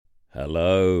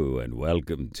Hello and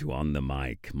welcome to On the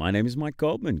Mic. My name is Mike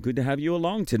Goldman. Good to have you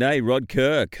along today. Rd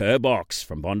Kerr, Kerbox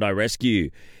from Bondi Rescue.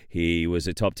 He was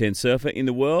a top 10 surfer in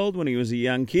the world when he was a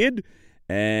young kid,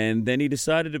 and then he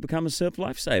decided to become a surf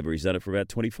lifesaver. He's done it for about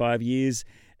 25 years,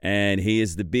 and he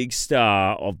is the big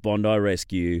star of Bondi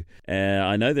Rescue.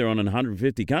 I know they're on in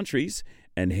 150 countries,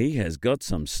 and he has got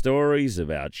some stories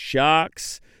about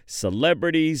sharks,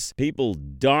 celebrities, people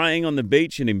dying on the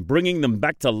beach and him bringing them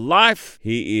back to life.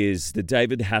 He is the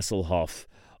David Hasselhoff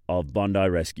of Bondi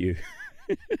Rescue.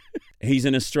 He's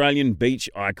an Australian beach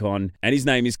icon, and his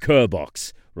name is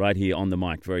Kerbox, right here on the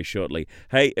mic very shortly.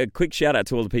 Hey, a quick shout out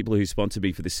to all the people who sponsored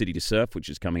me for the City to Surf, which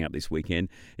is coming up this weekend.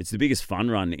 It's the biggest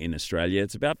fun run in Australia.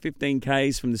 It's about 15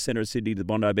 Ks from the centre of Sydney to the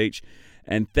Bondi Beach.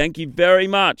 And thank you very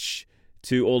much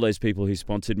to all those people who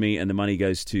sponsored me, and the money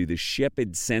goes to the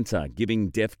Shepherd Centre, giving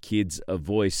deaf kids a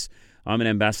voice. I'm an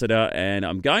ambassador, and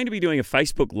I'm going to be doing a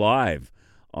Facebook Live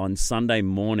on Sunday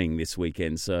morning this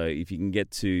weekend. So if you can get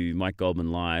to Mike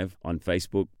Goldman Live on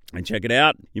Facebook and check it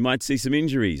out, you might see some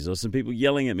injuries or some people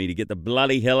yelling at me to get the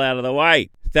bloody hell out of the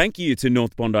way. Thank you to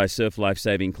North Bondi Surf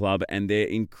Lifesaving Club and their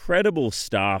incredible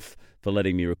staff for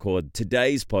letting me record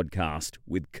today's podcast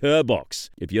with Kerbox.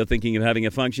 If you're thinking of having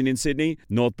a function in Sydney,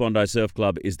 North Bondi Surf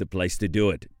Club is the place to do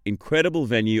it. Incredible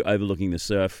venue overlooking the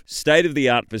surf,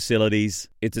 state-of-the-art facilities.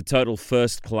 It's a total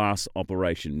first-class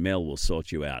operation. Mel will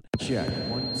sort you out. Check.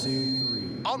 1, 2,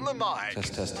 3. On the mic.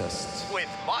 Test. With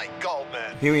Mike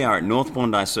Goldman. Here we are at North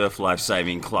Bondi Surf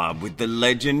Lifesaving Club with the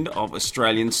legend of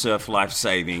Australian surf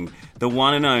lifesaving, the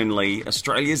one and only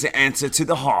Australia's answer to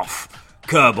the Hoff,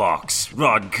 Kerbox,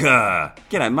 Rd Kerr.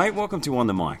 G'day, mate. Welcome to On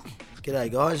the Mic.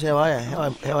 G'day, guys. How are you?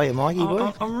 How are you, Mikey,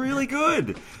 boy? I'm really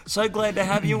good. So glad to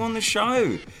have you on the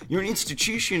show. You're an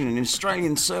institution in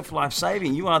Australian surf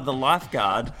lifesaving. You are the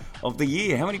lifeguard of the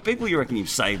year. How many people you reckon you've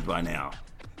saved by now?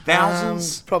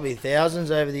 Thousands? Probably thousands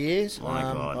over the years. My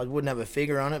God. I wouldn't have a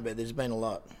figure on it, but there's been a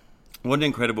lot. What an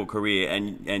incredible career,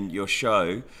 and your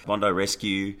show, Bondi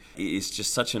Rescue, is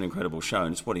just such an incredible show.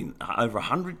 And it's in over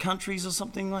 100 countries or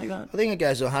something like that? I think it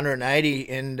goes to 180.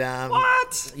 And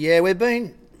What? Yeah, we've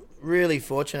been really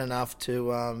fortunate enough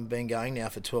to been going now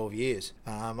for 12 years.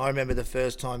 I remember the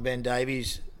first time Ben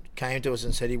Davies came to us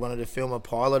and said he wanted to film a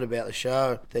pilot about the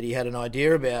show that he had an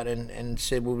idea about, and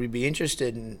said, would we be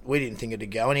interested? And we didn't think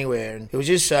it'd go anywhere. And it was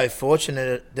just so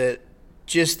fortunate that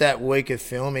just that week of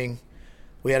filming,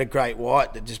 we had a great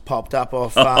white that just popped up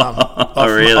off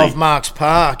off Marks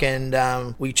Park,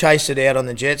 and we chased it out on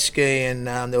the jet ski, and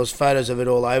there was photos of it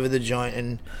all over the joint,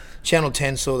 and Channel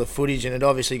 10 saw the footage, and it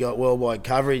obviously got worldwide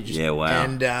coverage. Yeah, wow.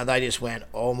 And they just went,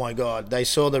 oh my God. They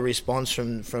saw the response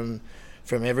from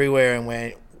everywhere and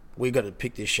went, we got to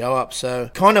pick this show up.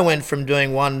 So kind of went from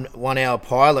doing one hour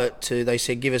pilot to, they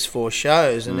said, give us 4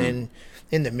 shows, and then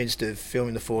in the midst of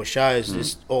filming the 4 shows,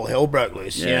 just all hell broke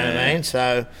loose, you know what I mean?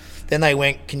 So then they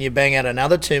went, can you bang out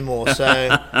another 2 more?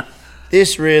 So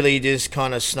this really just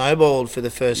kind of snowballed for the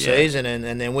first season,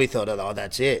 and then we thought, oh,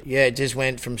 that's it. Yeah, it just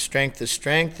went from strength to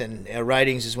strength, and our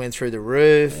ratings just went through the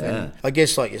roof. Yeah. And I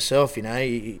guess like yourself, you know,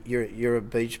 you're a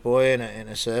beach boy and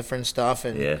a surfer and stuff,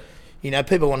 and you know,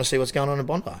 people want to see what's going on in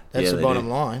Bondi. That's the bottom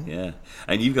line. Yeah,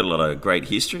 and you've got a lot of great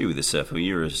history with the surf. I mean,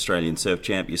 you're an Australian surf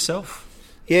champ yourself.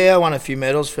 Yeah, I won a few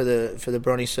medals for the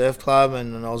Bronny Surf Club,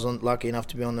 and I was lucky enough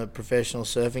to be on the professional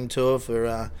surfing tour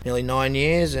for nearly 9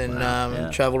 years,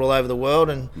 and travelled all over the world.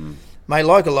 And mate,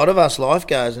 like a lot of us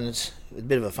lifeguards, and it's a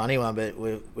bit of a funny one, but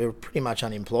we're pretty much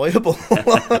unemployable.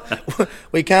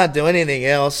 We can't do anything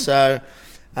else. So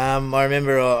I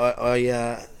remember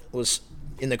I was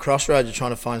in the crossroads of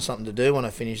trying to find something to do when I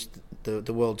finished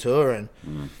the world tour,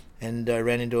 and I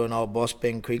ran into an old boss,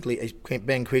 Ben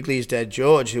Quigley's dad,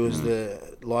 George, who was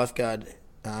the lifeguard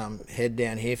head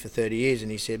down here for 30 years,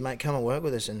 and he said, mate, come and work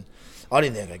with us. And I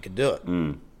didn't think I could do it.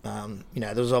 You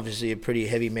know, there was obviously a pretty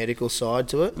heavy medical side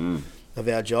to it of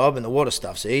our job, and the water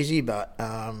stuff's easy, but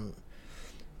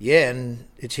yeah, and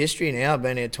it's history now. I've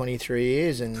been here 23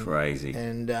 years, and crazy,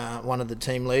 and one of the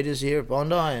team leaders here at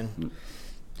Bondi, and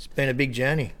it's been a big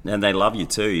journey. And they love you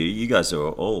too. You guys are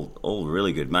all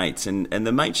really good mates. And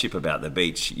the mateship about the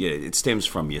beach, it stems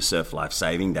from your surf life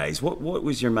saving days. What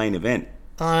was your main event?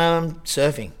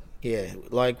 Surfing. Yeah,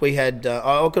 like we had.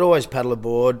 I could always paddle a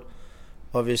board.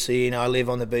 Obviously, you know, I live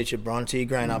on the beach at Bronte,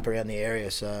 growing up around the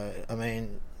area. So I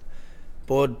mean,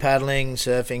 board paddling,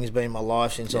 surfing has been my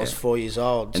life since I was 4 years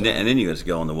old. And then you got to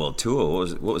go on the world tour.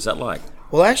 What was that like?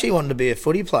 Well, I actually wanted to be a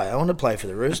footy player. I wanted to play for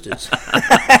the Roosters.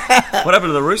 What happened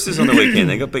to the Roosters on the weekend?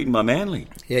 They got beaten by Manly.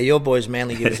 Yeah, your boys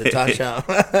Manly give us a touch-up.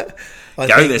 Go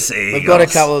the Sea Eagles. We've got a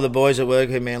couple of the boys at work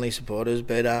who are Manly supporters,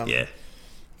 but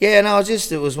Yeah, no,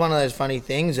 it was one of those funny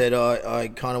things that I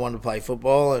kind of wanted to play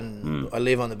football, and I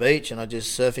live on the beach, and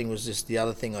surfing was just the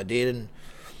other thing I did, and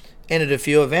entered a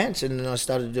few events, and then I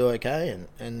started to do okay,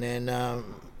 and then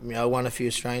I won a few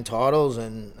Australian titles,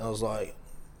 and I was like,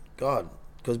 God,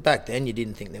 because back then you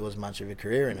didn't think there was much of a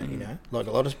career in it, like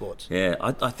a lot of sports. Yeah,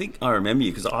 I think I remember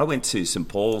you because I went to St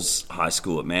Paul's High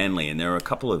School at Manly, and there were a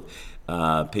couple of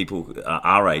people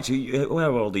our age.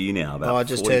 How old are you now? About I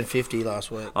just 40? turned 50 last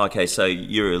week. Okay, so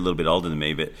you're a little bit older than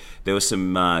me, but there were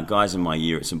some guys in my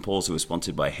year at St Paul's who were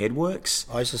sponsored by Headworks.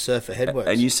 I used to surf for Headworks.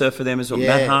 And you surf for them as well?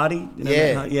 Yeah. Matt Hardy? You know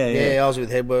Matt Hardy? Yeah, I was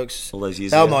with Headworks. All those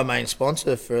years They were ago. my main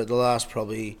sponsor for the last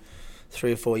probably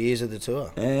 3 or 4 years of the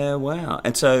tour. Yeah, wow.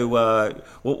 And so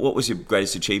what was your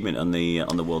greatest achievement on the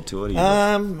world tour? Do you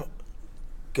know?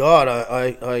 God,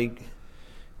 I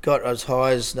got as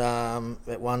high as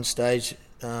at one stage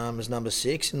as number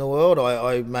 6 in the world.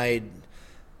 I made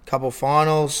a couple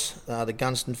finals, the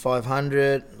Gunston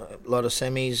 500, a lot of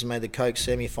semis. Made the Coke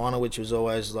semi-final, which was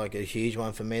always like a huge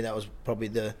one for me. That was probably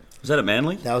Was that at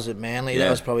Manly? That was at Manly. Yeah. That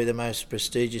was probably the most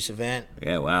prestigious event.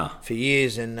 Yeah, wow. For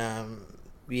years, and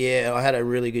I had a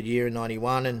really good year in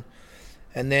 '91,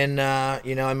 and then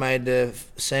I made the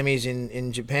semis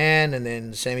in Japan, and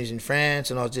then the semis in France,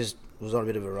 and I was on a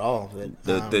bit of a roll.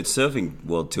 But, The surfing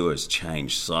world tour has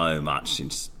changed so much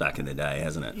since back in the day,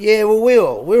 hasn't it? yeah, well,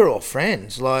 we were all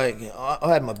friends. Like I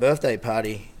had my birthday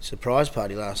party, surprise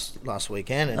party last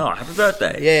weekend. And, Oh, happy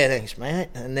birthday! yeah, thanks, mate.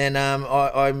 And then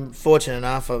I'm fortunate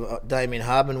enough. Damien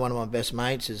Harbin, one of my best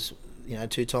mates, is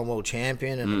 2-time world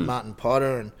champion, and Martin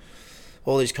Potter, and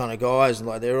all these kind of guys, and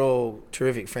like they're all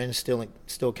terrific friends.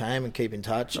 Still came and keep in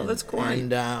touch. Oh, that's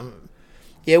great. And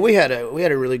yeah, we had a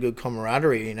really good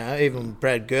camaraderie. Even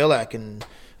Brad Gerlach and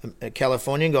a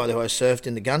Californian guy who I surfed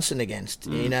in the Gunston against.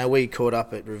 We caught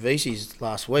up at Ravisi's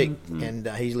last week, and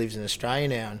he lives in Australia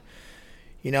now.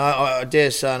 And I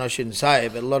dare say, and I shouldn't say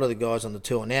it, but a lot of the guys on the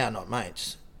tour now are not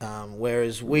mates.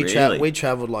 Whereas we Really? we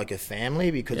travelled like a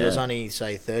family because there was only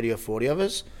say 30 or 40 of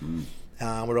us.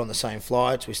 We're on the same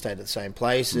flights. We stayed at the same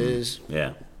places.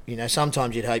 Yeah.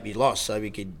 Sometimes you'd hope you lost so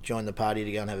we could join the party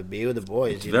to go and have a beer with the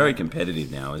boys. It's very competitive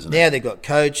now, isn't it? Now they've got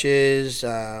coaches.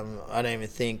 I don't even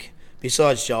think,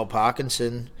 besides Joel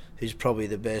Parkinson, who's probably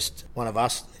the best one of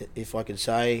us, if I could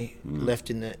say,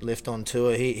 left on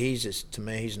tour. He's just, to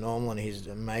me, he's normal, and he's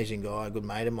an amazing guy, a good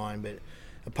mate of mine. But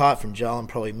apart from Joel and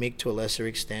probably Mick to a lesser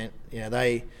extent,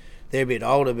 they're a bit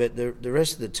older, but the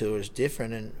rest of the tour is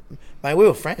different. And mate, we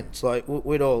were friends. Like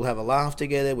we'd all have a laugh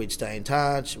together. We'd stay in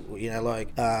touch.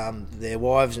 Their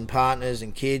wives and partners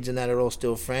and kids and that are all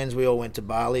still friends. We all went to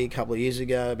Bali a couple of years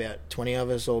ago. About 20 of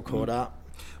us all caught up.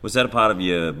 Was that a part of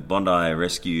your Bondi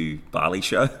Rescue Bali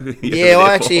show? Yeah,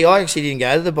 I actually didn't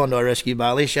go to the Bondi Rescue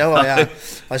Bali show.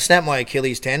 I snapped my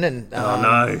Achilles tendon. Oh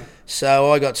no!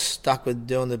 So I got stuck with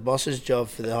doing the boss's job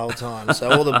for the whole time. So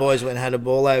all the boys went and had a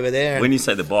ball over there. When you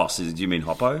say the boss, do you mean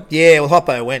Hoppo? Yeah, well,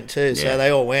 Hoppo went too. Yeah. So they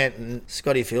all went, and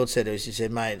Scotty Field said to us, he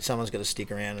said, mate, someone's got to stick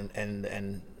around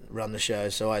and run the show.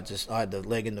 So I had the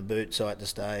leg in the boot, so I had to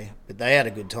stay. But they had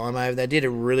a good time over. They did a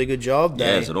really good job.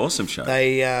 It's an awesome show.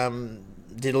 They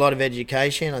did a lot of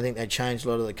education. I think they changed a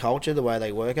lot of the culture, the way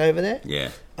they work over there. Yeah.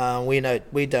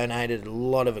 We donated a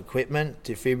lot of equipment,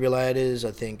 defibrillators,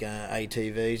 I think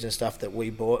ATVs and stuff that we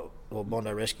bought, or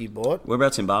Bondi Rescue bought.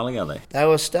 Whereabouts in Bali are they? They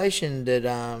were stationed at,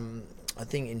 I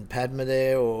think, in Padma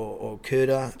there, or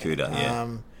Kuta. Kuta,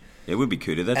 yeah. It would be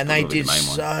Kuta. That's and they probably did the main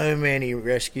one. so many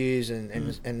rescues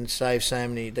and saved so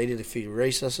many. They did a few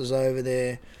resources over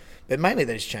there. But mainly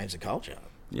they just changed the culture.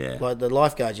 Yeah. Like the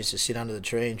lifeguards used to sit under the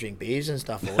tree and drink beers and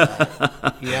stuff all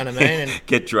day. You know what I mean? And,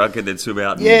 get drunk and then swim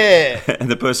out. And, yeah.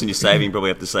 And the person you're saving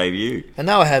probably have to save you. And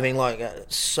they were having like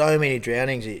so many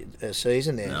drownings a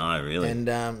season there. No, really.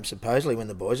 And supposedly when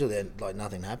the boys were there, like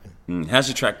nothing happened. How's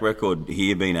your track record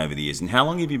here been over the years? And how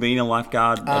long have you been a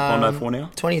lifeguard at Bondi for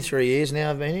now? 23 years now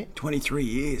I've been here. 23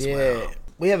 years, Yeah. wow.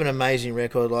 We have an amazing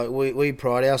record. Like we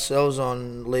pride ourselves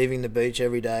on leaving the beach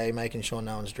every day, making sure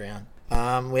no one's drowned.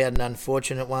 We had an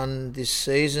unfortunate one this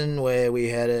season where we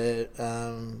had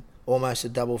almost a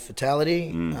double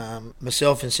fatality.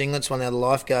 Myself and Singlets, one of the other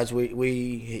lifeguards,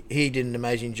 he did an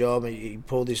amazing job. He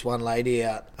pulled this one lady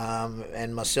out,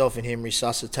 and myself and him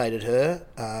resuscitated her.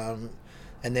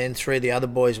 And then 3 of the other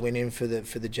boys went in for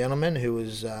the gentleman who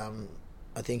was,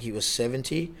 I think he was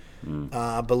 70.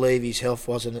 I believe his health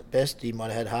wasn't at best. He might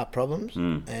have had heart problems,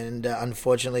 and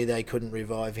unfortunately they couldn't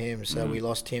revive him, so we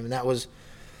lost him. And that was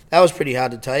pretty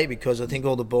hard to take because I think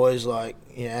all the boys, like,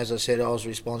 as I said, I was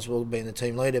responsible for being the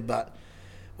team leader, but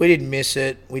we didn't miss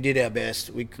it. We did our best.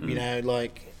 It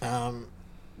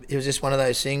was just one of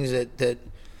those things that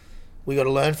we got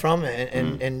to learn from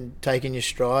and take in your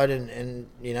stride and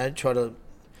try to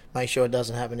make sure it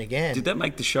doesn't happen again. Did that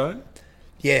make the show?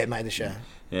 Yeah, it made the show.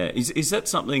 Yeah, is that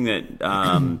something that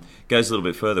goes a little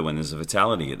bit further when there's a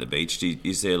fatality at the beach?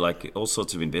 Is there like all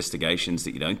sorts of investigations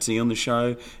that you don't see on the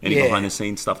show? Any behind the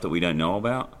scenes stuff that we don't know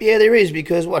about? Yeah, there is,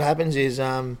 because what happens is,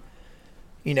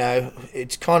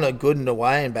 it's kind of good in a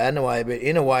way and bad in a way, but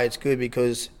in a way it's good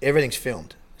because everything's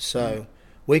filmed. So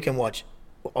we can watch,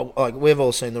 like we've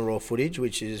all seen the raw footage,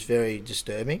 which is very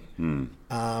disturbing.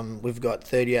 We've got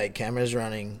 38 cameras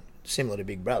running, similar to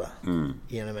Big Brother. You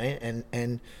know what I mean?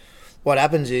 And what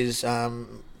happens is,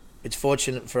 it's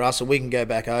fortunate for us that we can go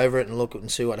back over it and look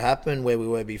and see what happened, where we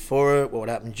were before it, what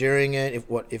happened during it,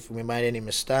 if we made any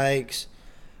mistakes,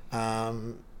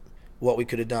 what we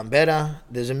could have done better.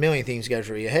 There's a million things go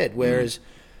through your head, whereas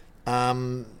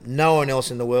no one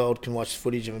else in the world can watch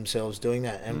footage of themselves doing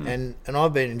that. And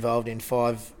I've been involved in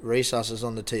 5 resusces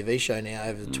on the TV show now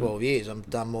over the 12 years. I've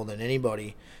done more than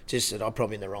anybody. Just that I'm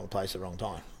probably in the wrong place at the wrong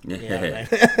time. Yeah. You know what I mean?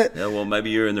 Yeah, well, maybe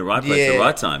you're in the right place at the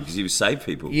right time because you saved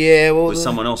people. Yeah, well, with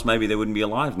someone else, maybe they wouldn't be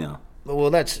alive now.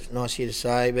 Well, that's nice of you to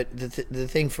say, but the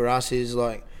thing for us is,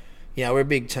 like, we're a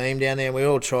big team down there and we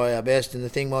all try our best. And the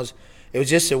thing was, it was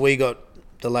just that we got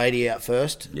the lady out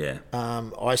first. Yeah.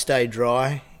 I stayed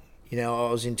dry. I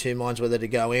was in 2 minds whether to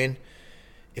go in.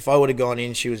 If I would have gone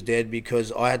in, she was dead, because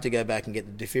I had to go back and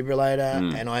get the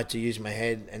defibrillator and I had to use my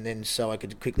head, and then so I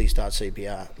could quickly start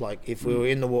CPR. Like, if we were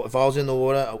in the water, if I was in the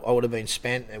water, I would have been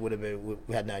spent.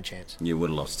 We had no chance. You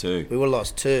would have lost too. We would have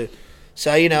lost too.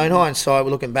 So, in hindsight,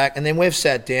 we're looking back, and then we've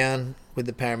sat down with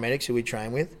the paramedics who we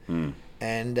train with, and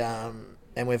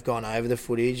we've gone over the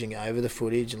footage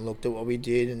and looked at what we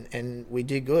did, and we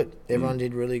did good. Everyone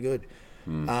did really good.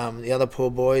 The other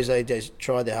poor boys, they just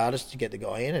tried their hardest to get the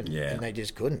guy in, and they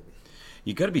just couldn't.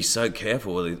 You've got to be so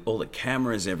careful with all the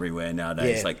cameras everywhere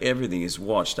nowadays. Yeah. Like, everything is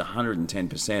watched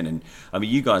 110%. And, I mean,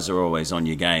 you guys are always on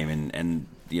your game, and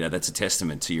that's a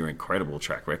testament to your incredible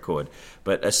track record.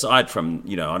 But aside from,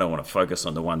 I don't want to focus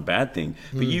on the one bad thing,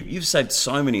 but you've saved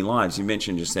so many lives. You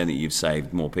mentioned just then that you've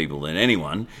saved more people than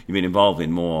anyone. You've been involved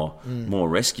in more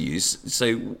rescues.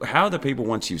 So how are the people,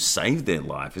 once you've saved their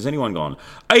life, has anyone gone,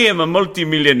 I am a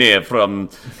multimillionaire from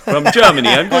Germany,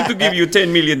 I'm going to give you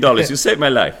 $10 million, you saved my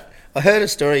life? I heard a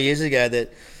story years ago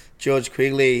that George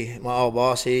Quigley, my old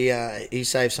boss, he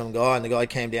saved some guy, and the guy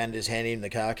came down and just handed him the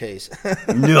car keys.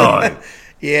 No.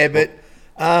 Yeah, but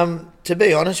to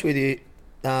be honest with you,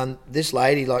 this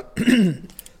lady, like,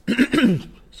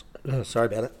 sorry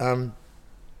about it.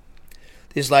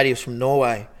 This lady was from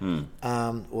Norway,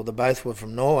 or they both were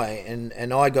from Norway,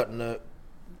 and I got in the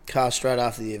car straight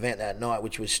after the event that night,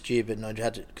 which was stupid, and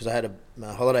because I had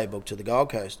a holiday booked to the Gold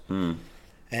Coast, and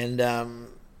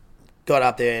got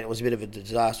up there, and it was a bit of a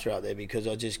disaster up there because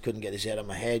I just couldn't get this out of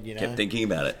my head. Kept thinking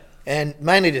about it. And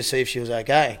mainly to see if she was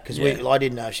okay, because I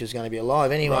didn't know if she was going to be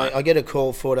alive. Anyway, right. I get a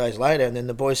call 4 days later, and then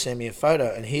the boys send me a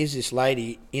photo, and here's this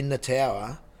lady in the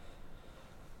tower,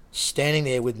 standing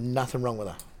there with nothing wrong with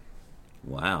her.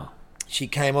 Wow. She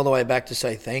came all the way back to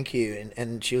say thank you,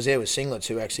 and she was there with singlets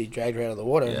who actually dragged her out of the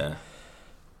water. Yeah.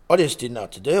 I just didn't know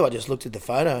what to do. I just looked at the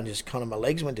photo and just kind of my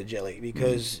legs went to jelly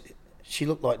because she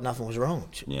looked like nothing was wrong.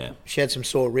 She had some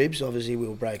sore ribs. Obviously, we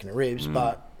were breaking her ribs,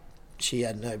 but she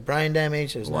had no brain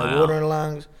damage. There was no water in her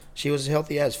lungs. She was as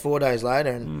healthy as 4 days later.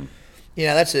 And,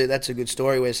 that's a good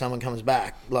story where someone comes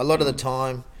back. Like, a lot of the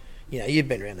time, you've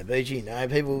been around the beach,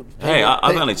 people. Hey,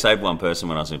 I've only saved one person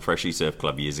when I was in Freshie Surf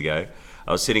Club years ago.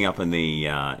 I was sitting up in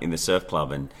the surf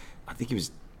club, and I think it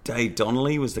was Dave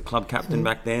Donnelly was the club captain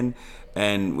back then.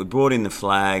 And we brought in the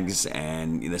flags,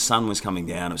 and the sun was coming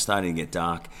down. It was starting to get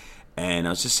dark. And I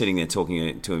was just sitting there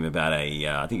talking to him about I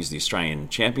think it was the Australian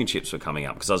Championships were coming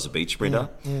up, because I was a beach sprinter.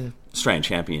 Australian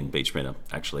champion beach sprinter,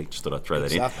 actually. Just thought I'd throw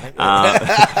that in.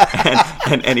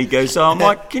 And he goes, I'm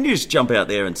like, can you just jump out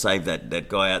there and save that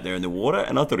guy out there in the water?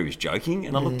 And I thought he was joking.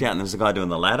 And I looked out, and there was a guy doing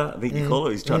the ladder, I think you call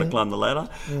it. He's trying to climb the ladder.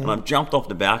 And I jumped off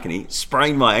the balcony,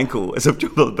 sprained my ankle as I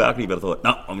jumped off the balcony, but I thought,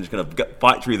 no, I'm just going to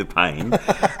fight through the pain.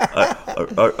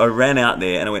 I ran out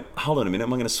there, and I went, hold on a minute,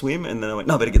 am I going to swim? And then I went,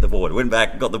 no, I better get the board. I went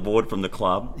back, got the board from the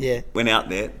club, went out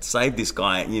there, saved this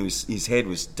guy, and his head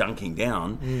was dunking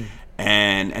down,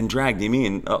 and dragged him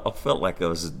in. I felt like I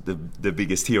was the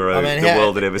biggest hero the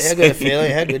world had ever seen.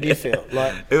 How good do you feel?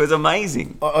 Like, it was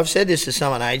amazing. I've said this to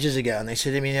someone ages ago, and they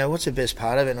said to me, what's the best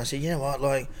part of it? And I said, you know what,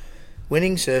 like,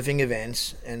 winning surfing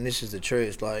events, and this is the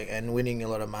truth, like, and winning a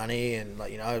lot of money, and,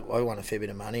 like, I won a fair bit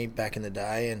of money back in the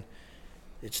day, and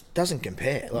it doesn't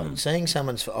compare. Like seeing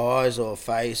someone's eyes or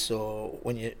face, or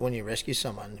when you rescue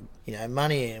someone,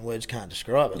 money and words can't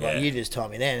describe it. Yeah. Like you just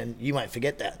told me then, and you won't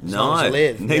forget that. As No, long as you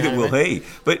live, neither will he.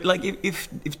 But like,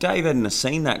 if Dave hadn't have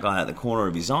seen that guy at the corner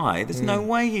of his eye, there's no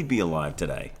way he'd be alive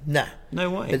today. No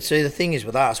way. But see, the thing is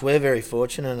with us, we're very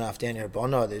fortunate enough down here at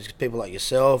Bondi. There's people like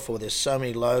yourself, or there's so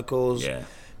many locals. Yeah.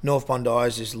 North Bondi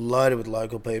is just loaded with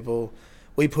local people.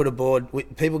 We put a board.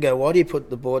 People go, why do you put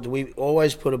the board? We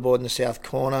always put a board in the south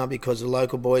corner because the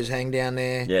local boys hang down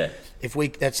there. Yeah.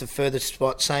 That's the furthest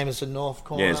spot, same as the north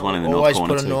corner. Yeah, there's one in the north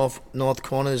corner Always put a north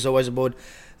corner. There's always a board.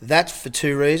 That's for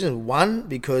two reasons. One,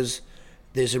 because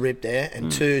there's a rip there,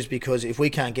 and two is because if we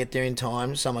can't get there in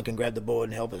time, someone can grab the board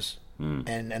and help us.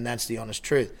 And that's the honest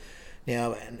truth.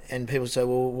 Now, and people say,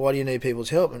 well, why do you need people's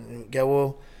help? And we go,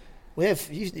 well,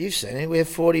 you've seen it. We have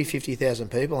 40,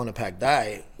 50,000 people on a packed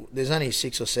day. There's only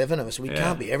 6 or 7 of us. We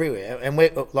can't be everywhere, and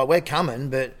we're coming.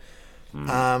 But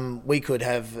we could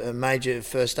have a major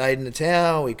first aid in the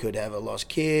tower. We could have a lost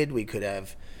kid. We could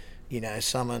have,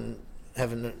 someone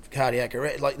having a cardiac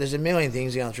arrest. Like there's a million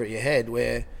things going through your head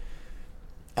where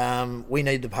we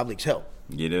need the public's help.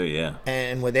 You do, yeah.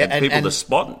 And without people to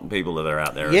spot people that are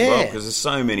out there as well, because there's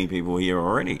so many people here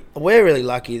already. We're really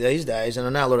lucky these days, and I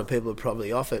know a lot of people are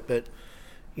probably off it, but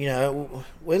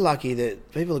we're lucky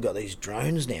that people have got these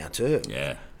drones now too.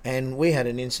 Yeah. And we had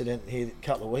an incident here a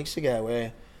couple of weeks ago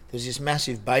where there's this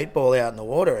massive bait ball out in the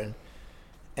water,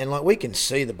 and like we can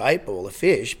see the bait ball, the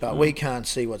fish, but we can't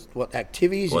see what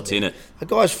activities. What's in it? The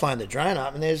guy's flown the drone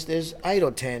up, and there's 8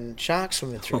 or 10 sharks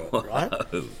swimming through it, right?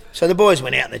 So the boys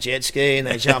went out in the jet ski and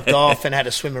they jumped off and had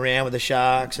to swim around with the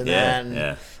sharks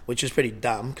which was pretty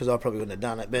dumb because I probably wouldn't have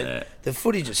done it. But the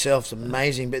footage itself's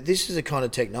amazing. But this is the kind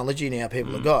of technology now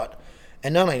people have got.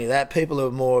 And not only that, people are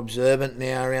more observant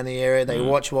now around the area. They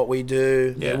watch what we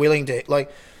do. They're willing to, like,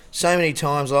 so many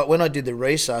times, like when I did the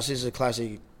resus, this is a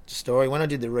classic story. When I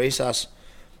did the resus,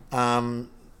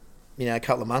 a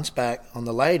couple of months back on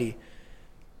the lady,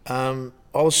 I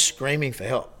was screaming for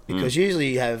help because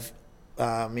usually you have,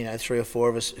 3 or 4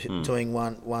 of us doing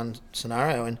one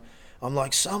scenario, and I'm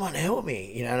like, someone help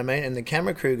me, you know what I mean? And the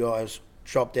camera crew guys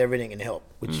dropped everything and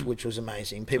helped, which was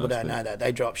amazing. People don't know that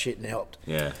they dropped shit and helped.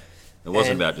 Yeah. It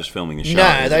wasn't about just filming a show.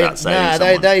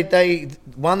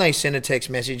 They sent a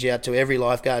text message out to every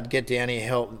lifeguard, get down here,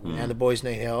 help, and the boys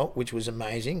need help, which was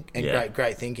amazing and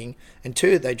great thinking. And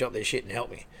 2, they dropped their shit and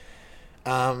helped me.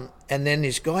 And then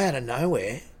this guy out of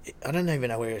nowhere, I don't even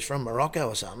know where he was from, Morocco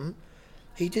or something,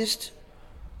 he just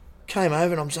came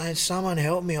over and I'm saying, someone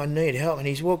help me, I need help. And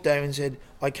he's walked over and said,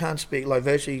 I can't speak, like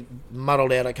virtually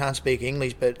muddled out, I can't speak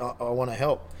English, but I want to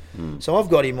help. So I've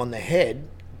got him on the head,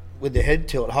 with the head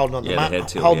tilt, holding on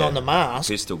the mask,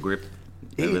 pistol grip.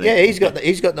 He's got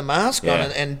the mask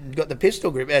on and got the pistol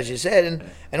grip, as you said,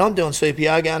 and I'm doing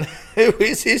CPR, going, who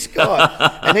is this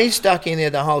guy? And he's stuck in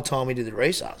there the whole time we did the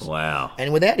resus. Wow!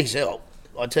 And without his help,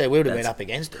 I tell you, we would have been up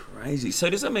against it. Crazy. So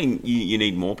does that mean you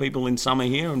need more people in summer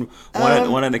here, and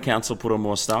why don't the council put on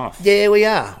more staff? Yeah, we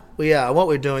are. What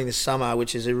we're doing this summer,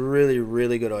 which is a really,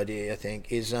 really good idea, I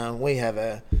think, is we have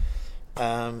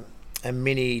a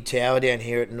mini tower down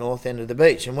here at the north end of the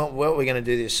beach. And what we're going to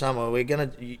do this summer, we're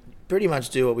going to pretty much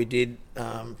do what we did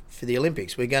for the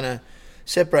Olympics. We're going to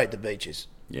separate the beaches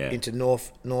into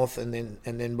north and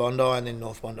then Bondi and then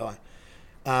North Bondi,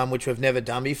 which we've never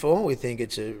done before. We think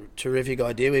it's a terrific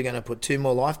idea. We're going to put 2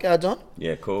 more lifeguards on.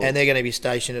 Yeah, cool. And they're going to be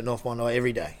stationed at North Bondi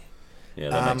every day. Yeah,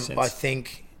 that makes sense. I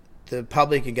think the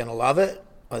public are going to love it.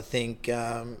 I think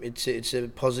it's a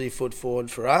positive foot forward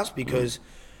for us because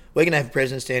we're going to have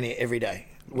presence down here every day.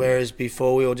 Whereas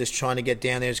before we were just trying to get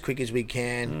down there as quick as we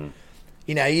can.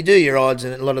 You do your odds,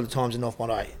 and a lot of the times in North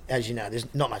Bondi, as you know,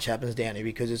 there's not much happens down here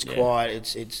because it's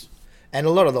quiet. It's and a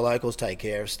lot of the locals take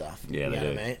care of stuff. Yeah, they do.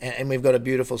 What I mean? And we've got a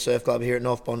beautiful surf club here at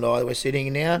North Bondi that we're sitting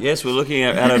in now. Yes, we're looking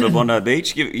out over Bondi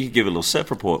Beach. You can give a little surf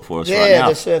report for us right now. Yeah,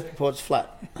 the surf report's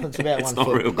flat. It's about it's 1 not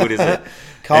foot. real good, is it?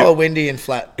 Cold, windy and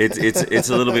flat. It's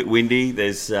a little bit windy.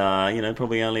 There's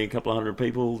probably only a couple of hundred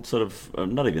people, sort of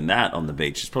not even that on the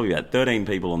beach. There's probably about 13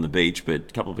 people on the beach, but a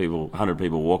couple of people, 100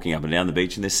 people walking up and down the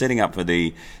beach, and they're setting up for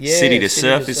the City to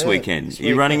Surf this weekend. Are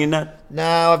you running in that? No,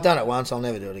 I've done it once. I'll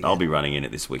never do it again. I'll be running in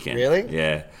it this weekend. Really?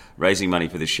 Yeah, raising money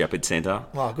for the Shepherd Centre.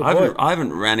 Oh, good boy. I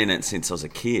haven't ran in it since I was a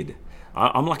kid.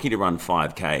 I'm lucky to run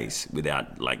 5Ks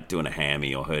without like doing a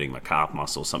hammy or hurting my calf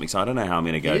muscle or something. So I don't know how I'm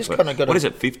going to go for it. What is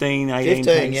it, 15, 18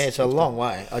 15, yeah, it's a long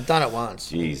way. I've done it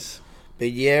once. Jeez.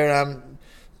 But yeah,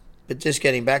 but just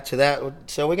getting back to that,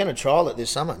 so we're going to trial it this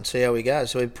summer and see how we go.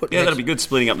 So we put that'll be good,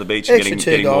 splitting up the beach and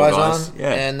getting more guys on,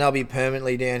 and they'll be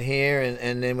permanently down here,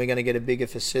 and then we're going to get a bigger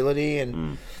facility,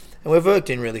 and And we've worked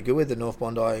in really good with the North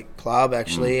Bondi Club,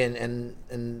 actually, and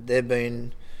they've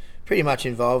been pretty much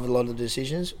involved with a lot of the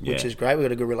decisions, which is great. We've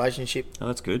got a good relationship. Oh,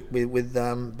 that's good. With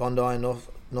Bondi and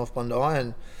North Bondi,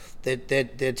 and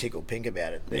they're tickled pink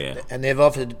about it. And they've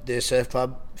offered their surf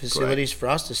club facilities for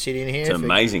us to sit in here. It's an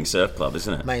amazing surf club,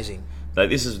 isn't it? Amazing. Like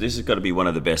this has got to be one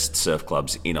of the best surf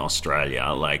clubs in Australia.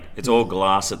 Like it's all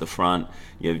glass at the front,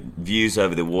 you have views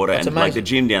over the water, That's and amazing. like the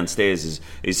gym downstairs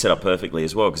is set up perfectly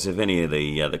as well. Because if any of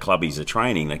the clubbies are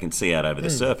training, they can see out over the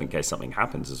surf in case something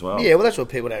happens as well. Yeah, well, that's what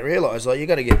people don't realise. Like, you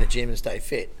got to get in the gym and stay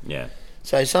fit. Yeah.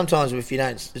 So sometimes if you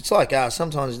don't, it's like us.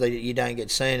 Sometimes you don't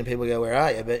get seen, and people go, "Where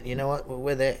are you?" But you know what?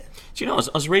 We're there. Do you know? I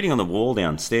was reading on the wall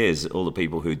downstairs all the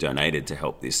people who donated to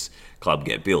help this club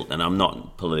get built, and I'm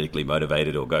not politically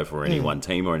motivated or go for any one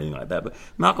team or anything like that. But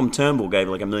Malcolm Turnbull gave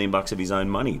like $1 million of his own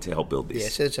money to help build this. Yeah,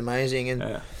 so it's amazing,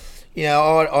 and you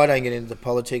know, I don't get into the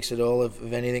politics at all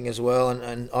of anything as well,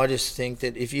 and I just think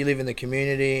that if you live in the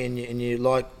community and you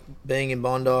like being in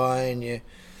Bondi and you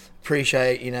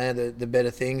appreciate, you know, the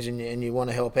better things and you want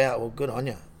to help out, well, good on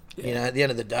you. Yeah. You know, at the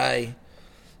end of the day,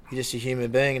 you're just a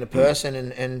human being and a person,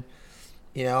 and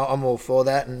you know, I'm all for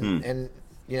that. And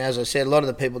you know, as I said, a lot of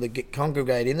the people that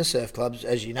congregate in the surf clubs,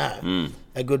 as you know,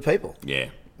 are good people. Yeah,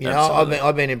 you know,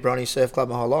 I've been in Bronny Surf Club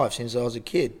my whole life since I was a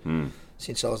kid,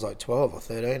 since I was like 12 or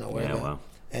 13 or whatever. Yeah, wow.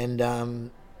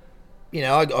 And you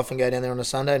know, I often go down there on a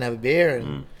Sunday and have a beer,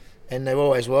 and they've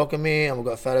always welcomed me, and we've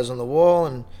got photos on the wall,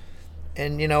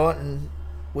 and you know what, and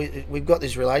we've got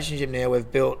this relationship now we've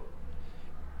built.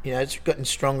 You know, it's gotten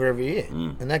stronger every year,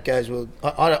 and that goes well.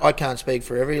 I can't speak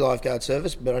for every lifeguard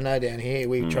service, but I know down here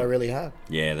we try really hard.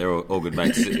 Yeah, they're all good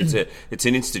mates. It's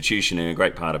an institution in a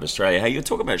great part of Australia. Hey, you were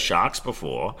talking about sharks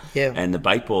before, and the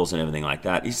bait balls and everything like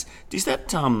that. Is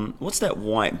that what's that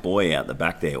white buoy out the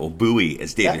back there, or buoy,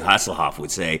 as David Hasselhoff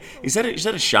would say? Is that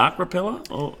a shark repeller?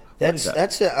 Or that's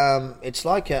it's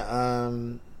like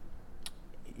a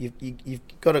you've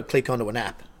got to click onto an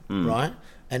app, right?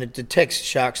 And it detects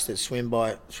sharks that swim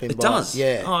by. It does?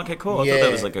 Yeah. Oh, okay, cool. I thought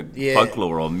that was like a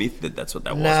folklore or myth that's what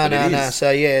that was. No, but no.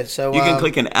 So, you can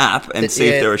click an app and see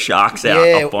if there are sharks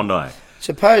out up Bondi.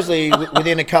 Supposedly,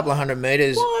 within a couple of 100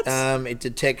 metres, it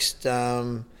detects,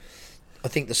 I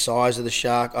think, the size of the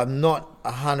shark. I'm not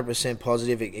 100%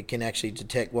 positive it can actually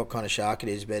detect what kind of shark it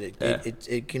is, but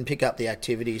it can pick up the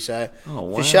activity. So,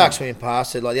 if a shark swimming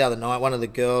past it, like the other night, one of the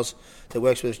girls that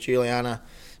works with us, Juliana,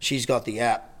 she's got the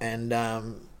app, and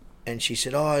she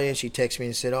said, she texted me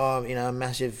and said, you know, a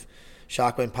massive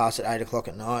shark went past at 8 o'clock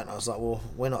at night. And I was like, well,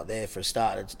 we're not there for a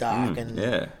start. It's dark, and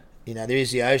you know, there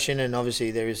is the ocean, and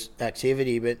obviously there is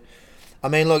activity. But I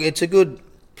mean, look, it's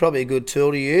probably a good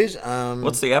tool to use.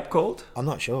 What's the app called? I'm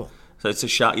not sure. So it's a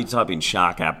shark. You type in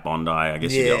shark app Bondi. I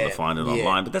guess you'll be able to find it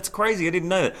online. But that's crazy. I didn't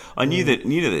know that. I knew that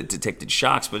it detected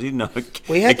sharks, but I didn't know it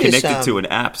connected to an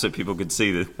app so people could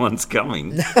see that one's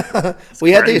coming.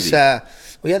 We had this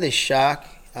shark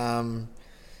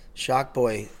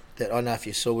boy that I don't know if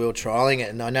you saw. We were trialling it,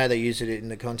 and I know they used it in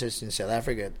the contest in South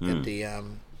Africa at the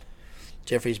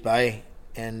Jeffreys Bay,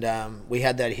 and we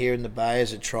had that here in the bay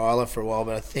as a trialer for a while.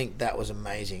 But I think that was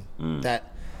amazing.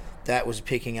 That was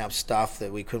picking up stuff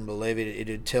that we couldn't believe.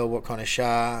 It'd tell what kind of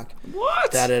shark.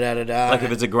 What? Da-da-da-da-da. Like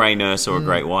if it's a grey nurse or a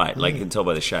great white. Like you can tell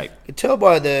by the shape. You can tell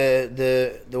by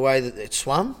the way that it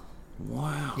swam.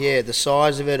 Wow. Yeah, the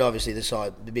size of it. Obviously,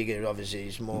 the bigger it obviously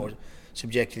is more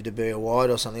subjective to be a white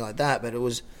or something like that. But it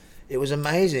was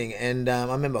amazing. And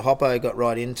I remember Hoppo got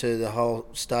right into the whole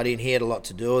study, and he had a lot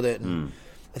to do with it. And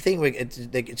I think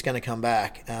it's going to come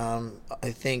back. I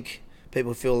think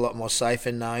people feel a lot more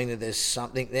safer knowing that there's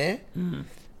something there.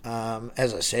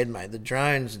 As I said, mate, the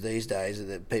drones these days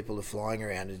that people are flying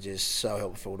around are just so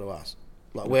helpful to us.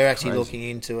 Like we're actually looking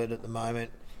into it at the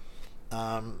moment,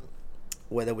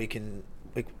 whether we can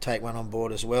take one on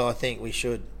board as well. I think we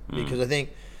should, because I think,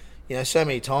 you know, so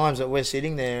many times that we're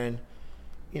sitting there and,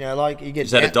 you know, like you get...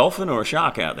 Is that a dolphin or a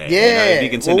shark out there? Yeah. You know, if you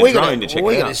can send a drone to check it out.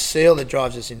 We got this seal that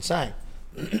drives us insane.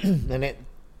 And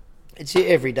it's here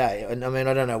every day, and I mean,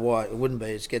 I don't know why it wouldn't be.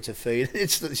 It gets a feed.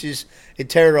 It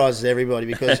terrorises everybody,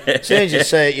 because as soon as you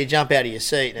see it, you jump out of your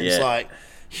seat, and it's like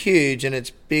huge, and it's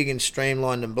big and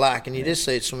streamlined and black, and you just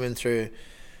see it swimming through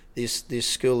this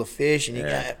school of fish, and you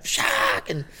go shark,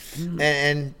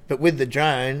 and but with the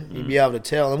drone, you'd be able to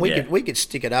tell, and we could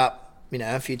stick it up, you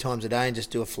know, a few times a day and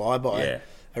just do a flyby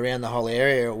around the whole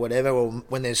area or whatever, or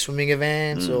when there's swimming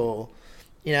events or.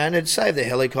 You know, and it'd save the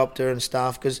helicopter and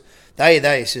stuff, because they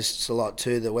assist us a lot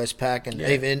too, the Westpac, and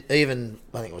even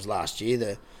I think it was last year,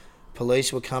 the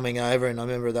police were coming over, and I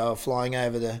remember they were flying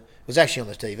over it was actually on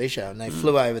the TV show, and they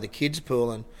flew over the kids' pool,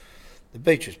 and the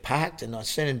beach was packed, and I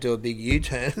sent him do a big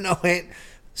U-turn, and I went,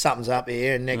 something's up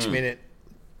here, and next minute,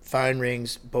 phone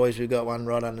rings, boys, we've got one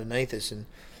right underneath us, and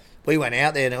we went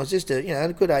out there, and it was just a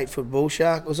good 8-foot bull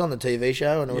shark. It was on the TV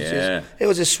show, and it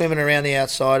was just swimming around the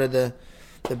outside of the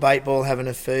bait ball, having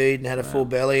a feed, and had a full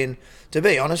belly. And to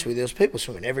be honest with you, there was people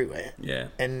swimming everywhere. Yeah.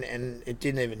 And it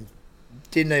didn't even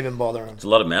bother them. There's a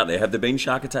lot of them out there. Have there been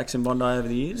shark attacks in Bondi over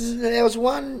the years? There was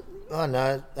one, I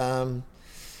know,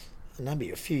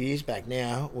 maybe a few years back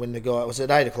now, when the guy, it was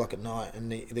at 8 o'clock at night,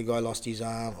 and the guy lost his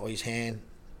arm or his hand.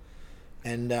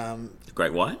 And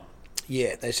Great white?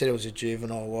 yeah, they said it was a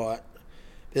juvenile white.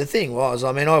 But the thing was,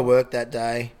 I mean, I worked that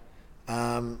day.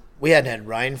 We hadn't had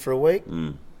rain for a week.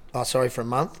 For a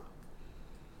month.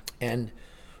 And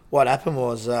what happened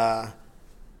was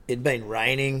it'd been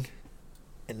raining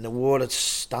and the water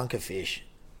stunk of fish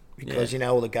because,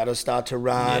 all the gutters start to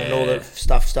run and all the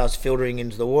stuff starts filtering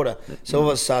into the water. So all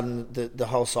of a sudden the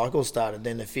whole cycle started.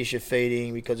 Then the fish are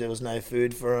feeding because there was no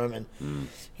food for them. And,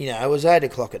 it was 8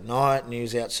 o'clock at night and he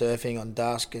was out surfing on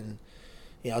dusk, and,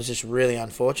 it was just really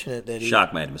unfortunate that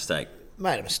Shark made a mistake.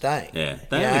 Made a mistake. Yeah,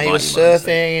 he was surfing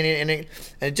and it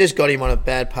just got him on a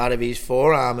bad part of his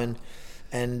forearm,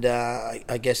 and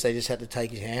I guess they just had to take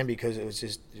his hand because it was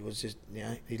just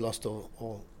he lost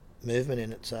all movement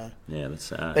in it. So yeah, that's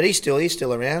sad. But he's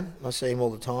still around. I see him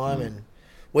all the time, and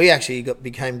we actually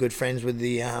became good friends with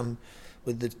the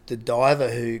diver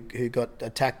who got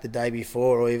attacked the day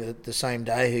before, or even the same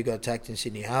day, who got attacked in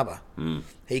Sydney Harbour.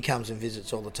 He comes and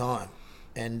visits all the time.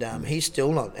 And he's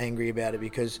still not angry about it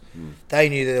because they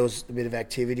knew that there was a bit of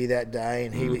activity that day,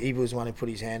 and he was one who put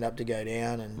his hand up to go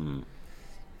down.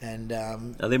 And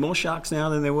are there more sharks now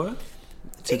than there were?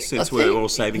 Since we're all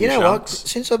saving the sharks? You know what?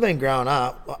 Since I've been growing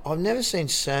up, I've never seen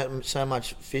so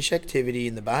much fish activity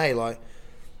in the bay. Like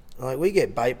we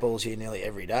get bait balls here nearly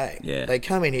every day. Yeah. They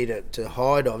come in here to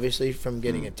hide, obviously, from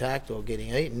getting attacked or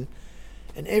getting eaten.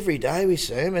 And every day we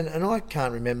see them, and I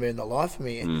can't remember in the life of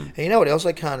me. And you know what else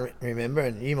I can't remember,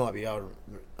 and you might be able to,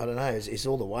 I don't know, is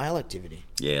all the whale activity.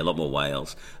 Yeah, a lot more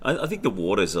whales. I think the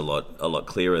water's a lot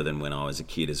clearer than when I was a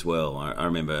kid as well. I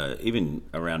remember even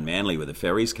around Manly where the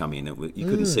ferries come in, you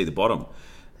couldn't see the bottom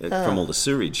from all the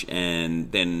sewage.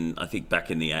 And then I think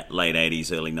back in the late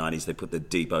 80s, early 90s, they put the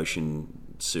deep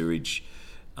ocean sewage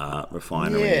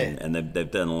refinery in, and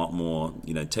they've done a lot more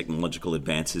technological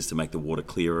advances to make the water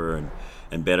clearer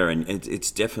and better, and it's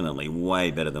definitely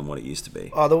way better than what it used to be.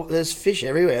 There's fish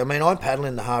everywhere. I mean, I paddle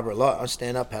in the harbour a lot. I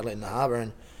stand up paddling in the harbour,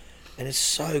 and it's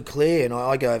so clear, and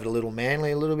I go over to Little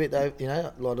Manly a little bit, though,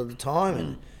 a lot of the time,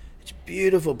 and it's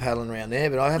beautiful paddling around there,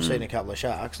 but I have seen a couple of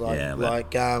sharks,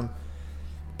 but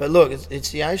look, it's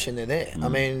the ocean, they're there. I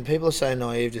mean, people are so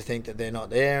naive to think that they're not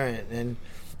there, and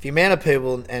the amount of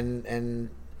people and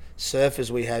surfers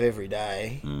we have every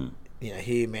day,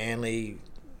 here, Manly,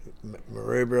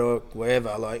 Maroubra,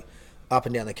 wherever, like up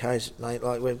and down the coast, mate,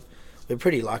 like we're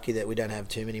pretty lucky that we don't have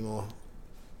too many more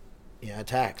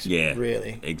attacks. Yeah,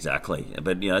 really, exactly.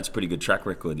 But it's a pretty good track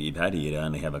record that you've had here to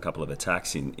only have a couple of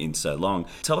attacks in so long.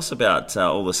 Tell us about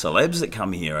all the celebs that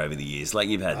come here over the years. Like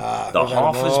you've had the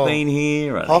Hoff has been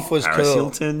here. Hoff was Paris cool.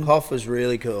 Hilton. Hoff was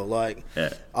really cool. Like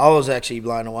I was actually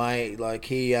blown away. Like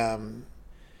he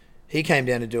came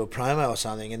down to do a promo or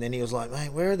something, and then he was like,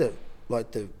 "Mate, where are the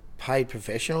paid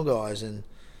professional guys?" And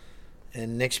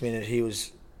next minute he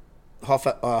was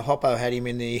Hoppo had him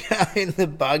in the in the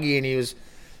buggy, and he was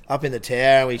up in the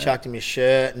tower, and we chucked him his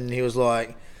shirt, and he was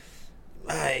like,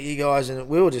 "Hey, you guys," and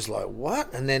we were just like,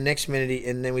 "What?" And then next minute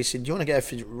and then we said, "Do you want to go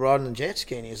for riding a jet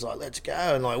ski?" And he was like, "Let's go."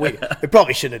 And like we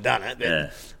probably shouldn't have done it,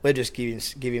 but we're just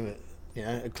give him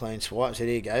a clean swipe. Said,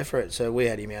 "Here, go for it." So we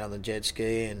had him out on the jet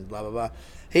ski and blah blah blah.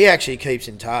 He actually keeps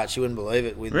in touch. You wouldn't believe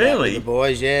it with the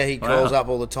boys. Yeah, he calls up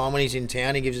all the time when he's in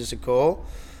town. He gives us a call.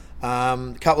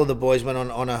 A couple of the boys went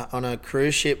on a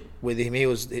cruise ship with him.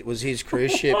 It was his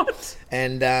cruise ship,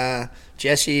 and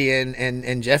Jesse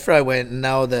and Jeffro went, and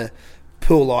they were the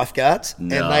pool lifeguards,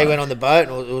 and they went on the boat,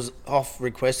 and it was off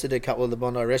requested a couple of the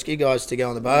Bondi Rescue guys to go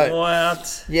on the boat.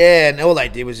 What? Yeah, and all they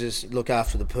did was just look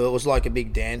after the pool. It was like a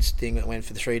big dance thing that went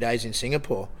for 3 days in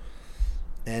Singapore,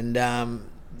 and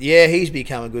he's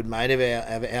become a good mate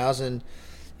of ours, and.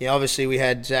 Yeah, obviously we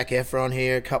had Zac Efron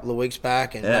here a couple of weeks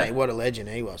back, and mate, what a legend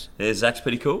he was. Yeah, Zac's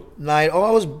pretty cool. Mate, I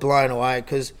was blown away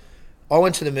because I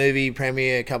went to the movie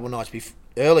premiere a couple of nights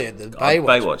earlier, the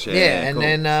Baywatch. Baywatch, and cool.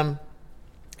 then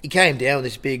he came down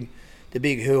with the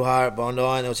big hoo-ha at Bondi,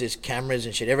 and there was just cameras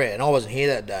and shit everywhere, and I wasn't here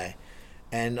that day.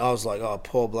 And I was like, oh,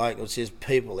 poor bloke. It was just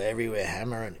people everywhere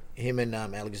hammering him and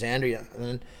Alexandria.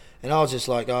 And I was just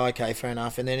like, oh, okay, fair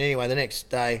enough. And then anyway, the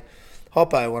next day,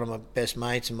 Hoppo, one of my best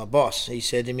mates and my boss, he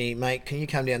said to me, "Mate, can you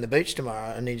come down the beach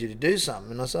tomorrow? I need you to do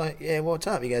something." And I was like, "Yeah, what's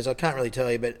up?" He goes, "I can't really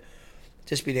tell you, but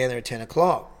just be down there at 10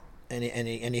 o'clock. And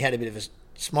he had a bit of a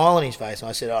smile on his face. And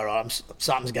I said, all right,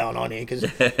 something's going on here. Because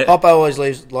Hoppo always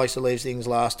likes to leave things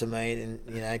last to me, and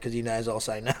because he knows I'll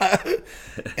say no.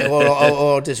 or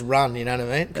I'll just run, you know what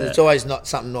I mean? Because it's always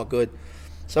something not good.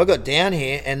 So I got down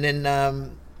here, and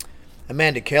then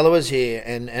Amanda Keller was here,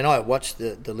 and I watched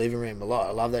the Living Room a lot.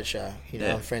 I love that show.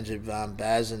 I'm friends with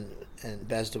Baz and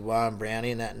Baz Dubois and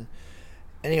Brownie and that. And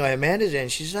anyway, Amanda's there,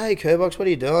 and she said, hey, Kerbox, what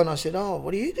are you doing? I said, oh,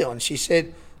 what are you doing? She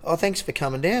said, oh, thanks for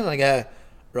coming down. And I go,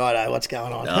 righto, what's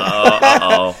going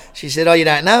on? She said, oh, you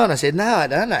don't know? And I said, no, I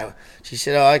don't know. She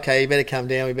said, oh, okay, you better come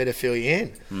down. We better fill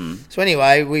you in. So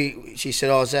anyway, she said,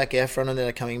 oh, Zac Efron and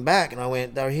they're coming back. And I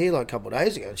went, they were here like a couple of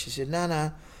days ago. And she said,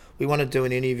 no, we want to do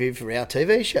an interview for our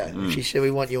TV show. She said, we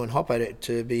want you and Hoppo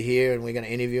to be here, and we're going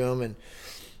to interview them, and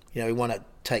we want to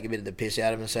take a bit of the piss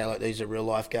out of them and say, like, these are real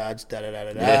lifeguards,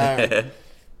 da-da-da-da-da.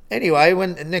 Anyway,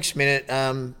 when the next minute,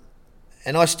 and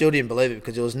I still didn't believe it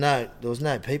because there was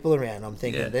no people around. I'm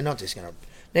thinking, they're not just going to...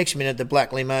 Next minute, the black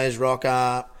limos rock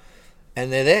up,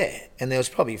 and they're there. And there was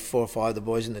probably 4 or 5 of the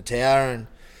boys in the tower, and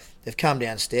they've come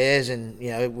downstairs, and,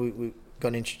 we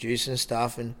got introduced and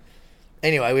stuff, and...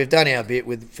 Anyway, we've done our bit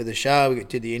for the show. We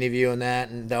did the interview and that,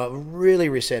 and they were really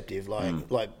receptive,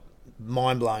 like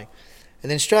mind-blowing.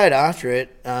 And then straight after it,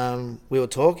 we were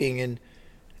talking, and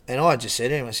I just said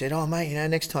to him, I said, oh, mate,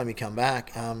 next time you come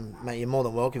back, mate, you're more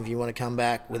than welcome if you want to come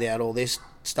back without all this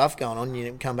stuff going on.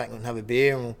 You come back and have a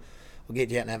beer, and we'll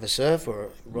get you out and have a surf or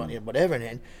whatever.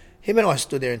 And him and I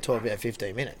stood there and talked about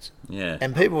 15 minutes. Yeah.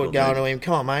 And people were going to him,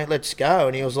 come on, mate, let's go.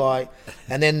 And he was like,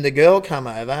 and then the girl come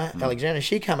over, Alexandra,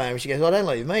 she come over, and she goes, oh, don't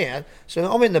leave me out. So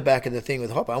I'm in the back of the thing with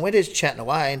Hoppo, and we're just chatting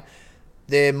away, and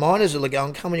their miners are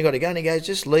going, come on, you got to go. And he goes,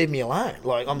 just leave me alone.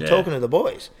 Like, I'm talking to the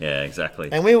boys. Yeah, exactly.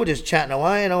 And we were just chatting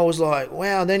away, and I was like,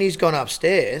 wow. And then he's gone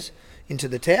upstairs into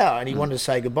the tower, and he wanted to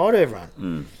say goodbye to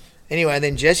everyone. Anyway,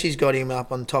 then Jesse's got him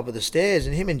up on top of the stairs,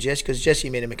 and him and Jesse, because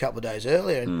Jesse met him a couple of days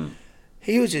earlier, and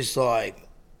he was just like,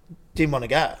 didn't want to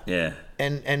go. Yeah.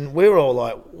 And we were all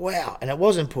like, wow. And it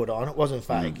wasn't put on. It wasn't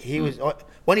fake. He was.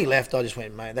 When he left, I just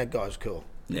went, mate, that guy's cool.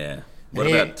 Yeah. What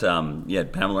about,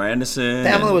 Pamela Anderson?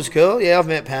 Pamela was cool. Yeah, I've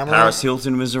met Pamela. Paris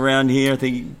Hilton was around here. I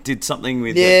think he did something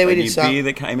with a new beer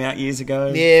that came out years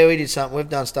ago. Yeah, we did something. We've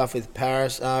done stuff with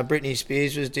Paris. Britney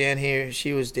Spears was down here.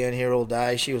 She was down here all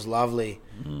day. She was lovely.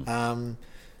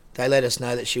 They let us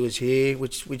know that she was here,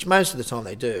 which most of the time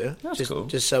they do. That's cool.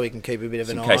 Just so we can keep a bit of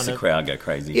an eye on it. In case the crowd go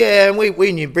crazy. Yeah, and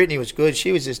we knew Brittany was good.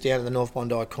 She was just down in the North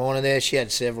Bondi corner there. She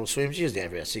had several swims. She was down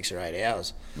for about 6 or 8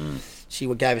 hours. She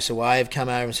gave us a wave, come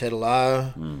over and said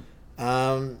hello.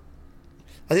 I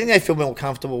think they feel more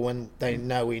comfortable when they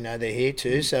know we know they're here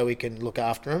too, so we can look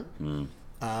after them.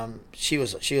 She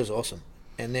was awesome.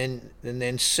 And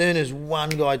then soon as one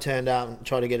guy turned up and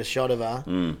tried to get a shot of her,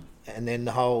 and then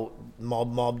the whole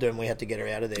mobbed her, and we had to get her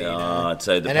out of there.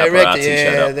 So the paparazzi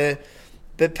showed up.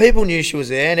 But people knew she was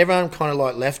there, and everyone kind of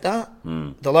like left her.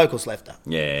 The locals left her.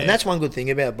 Yeah. And that's one good thing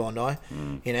about Bondi.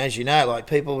 As you know, like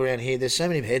people around here, there's so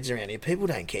many heads around here. People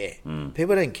don't care.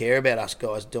 People don't care about us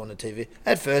guys doing the TV.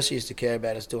 At first, they used to care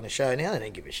about us doing a show. Now they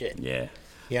don't give a shit. Yeah.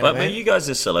 You know but you guys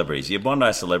are celebrities. You're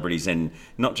Bondi celebrities, and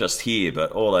not just here,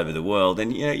 but all over the world.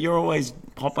 And you're always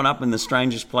popping up in the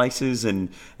strangest places, and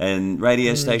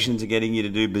radio stations are getting you to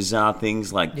do bizarre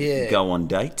things like go on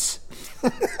dates.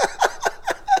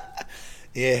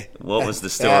 Yeah. What was the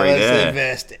story there? That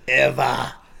was the best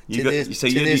ever. You had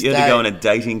to go on a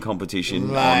dating competition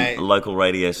on a local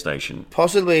radio station.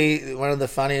 Possibly one of the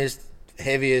funniest,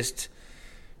 heaviest,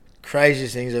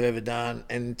 craziest things I've ever done,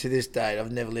 and to this date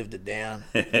I've never lived it down.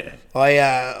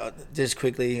 I just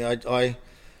quickly I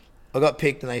got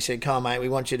picked, and they said, come on, mate, we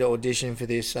want you to audition for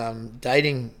this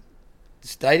dating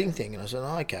thing. And I said,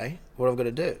 oh, okay, what have I got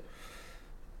to do?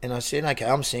 And I said, okay,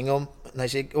 I'm single. And they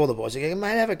said, all the boys said,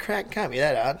 mate, have a crack, can't be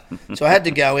that hard. So I had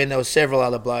to go in, there were several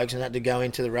other blokes, and I had to go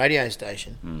into the radio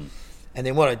station. And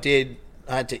then what I did,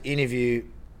 I had to interview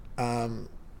I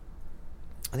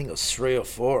think it was 3 or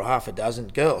 4 or half a dozen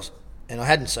girls, and I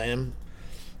hadn't seen them.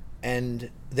 And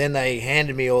then they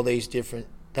handed me all these different.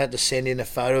 They had to send in a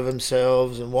photo of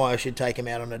themselves and why I should take them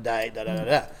out on a date.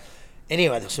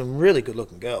 Anyway, there's some really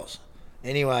good-looking girls.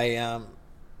 Anyway,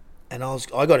 and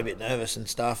I got a bit nervous and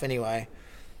stuff. Anyway,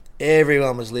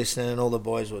 everyone was listening, and all the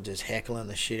boys were just heckling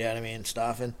the shit out of me and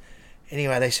stuff. And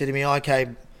anyway, they said to me, "Okay,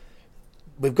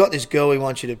 we've got this girl we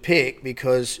want you to pick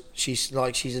because she's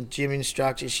a gym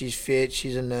instructor, she's fit,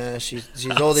 she's a nurse, she's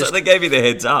all this." So they gave you the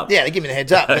heads up. Yeah, they gave me the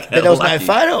heads up, but there was no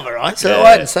photo of her, right? So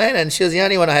I hadn't seen her, and she was the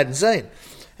only one I hadn't seen.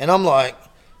 And I'm like,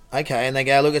 okay. And they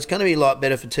go, look, it's going to be a lot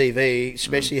better for TV,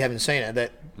 especially you haven't seen it,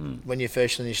 that when you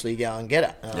first initially go and get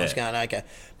it. And I was going, okay.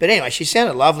 But anyway, she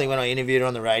sounded lovely when I interviewed her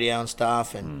on the radio and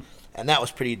stuff, and that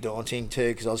was pretty daunting too,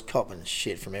 because I was copping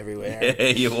shit from everywhere. Yeah,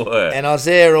 you were. And I was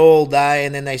there all day,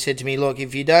 and then they said to me, look,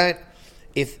 if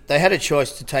they had a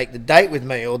choice to take the date with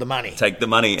me or the money. Take the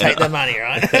money. Take the money,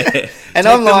 right? And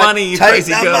I'm like, money, you take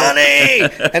crazy the girl.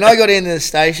 money. And I got into the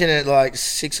station at like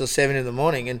 6 or 7 in the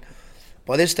morning, and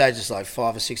by this stage it's like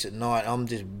 5 or 6 at night. I'm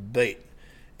just beat.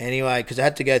 Anyway, because I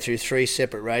had to go through 3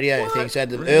 separate radio things. I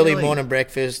had the early morning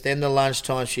breakfast, then the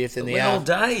lunchtime shift, then all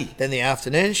day. Then the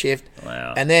afternoon shift.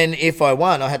 Wow. And then if I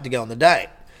won, I had to go on the date.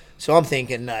 So I'm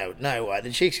thinking, no way. The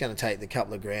chick's going to take the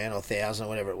couple of grand or 1,000 or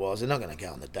whatever it was. They're not going to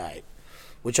go on the date,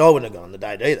 which I wouldn't have gone on the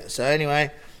date either. So anyway,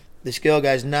 this girl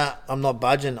goes, nah, I'm not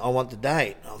budging. I want the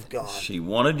date. I've gone. She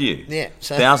wanted you. Yeah.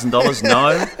 So $1,000,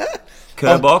 no.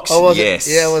 Kerbox, yes.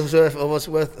 Yeah, I was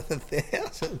worth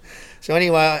 1,000. So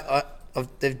anyway,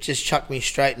 they've just chucked me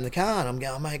straight in the car, and I'm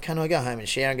going, mate, can I go home and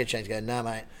shower and get changed? Go, no,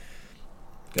 mate.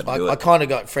 I kind of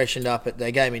got freshened up.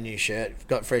 They gave me a new shirt,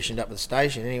 got freshened up at the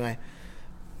station. Anyway,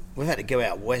 we've had to go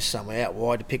out west somewhere, out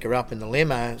wide, to pick her up in the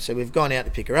limo. So we've gone out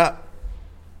to pick her up.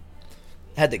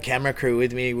 Had the camera crew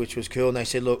with me, which was cool, and they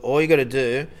said, look, all you got to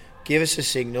do, give us a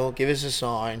signal, give us a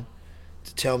sign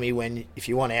to tell me when, if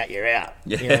you want out, you're out.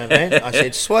 You know what I mean? I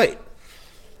said, sweet.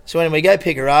 So when we go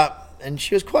pick her up, and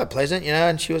she was quite pleasant,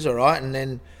 and she was all right. And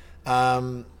then,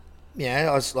 I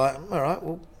was like, all right,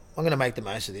 well, I'm going to make the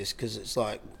most of this, because it's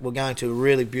like we're going to a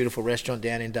really beautiful restaurant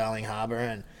down in Darling Harbour,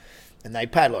 and they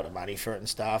paid a lot of money for it and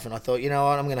stuff. And I thought, you know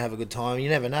what, I'm going to have a good time. You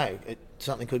never know.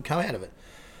 Something could come out of it.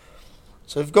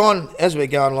 So as we're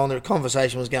going along, the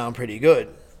conversation was going pretty good.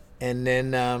 And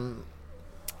then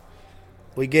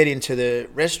we get into the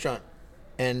restaurant,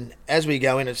 and as we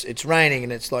go in, it's raining,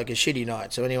 and it's like a shitty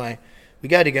night. So anyway, we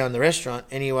go in the restaurant.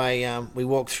 Anyway, we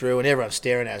walk through, and everyone's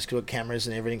staring at us because we've got cameras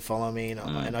and everything following me,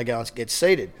 and I go and get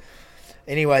seated.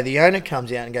 Anyway, the owner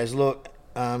comes out and goes, look,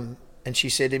 and she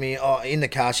said to me, in the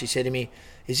car, she said to me,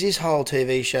 is this whole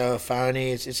TV show a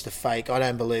phony? It's the fake. I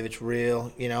don't believe it's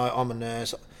real. I'm a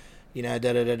nurse.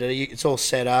 It's all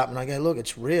set up. And I go, look,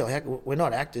 it's real. We're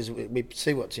not actors. We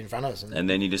see what's in front of us. And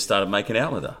then you just started making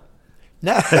out with her.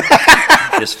 No.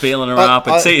 Just feeling her up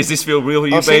and see, does this feel real for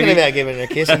you, I was baby? thinking about giving her a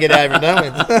kiss and get over and done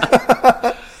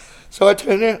with. So I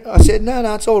turned around. I said,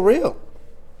 no, it's all real.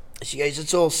 She goes,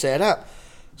 it's all set up.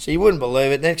 So you wouldn't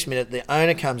believe it. Next minute, the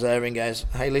owner comes over and goes,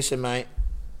 hey, listen, mate,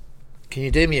 can you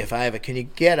do me a favour? Can you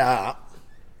get up?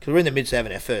 Because we're in the midst of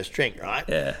having our first drink, right?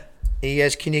 Yeah. He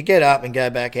goes, can you get up and go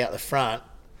back out the front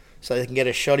so they can get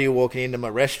a shot of you walking into my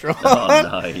restaurant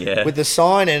Oh, no, yeah. with the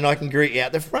sign, and I can greet you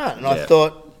out the front. And I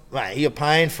thought, mate, you're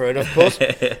paying for it, of course.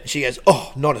 She goes,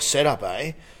 oh, not a setup,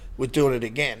 eh? We're doing it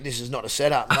again. This is not a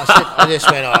setup. And I just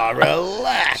went, oh,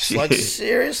 relax. Like,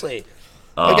 seriously.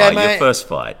 Oh, okay, mate. Your first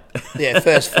fight. Yeah,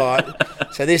 first fight.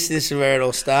 So this is where it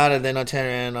all started. Then I turned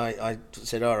around and I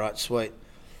said, all right, sweet.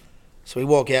 So we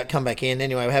walk out, come back in.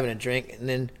 Anyway, we're having a drink, and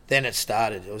then it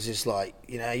started. It was just like,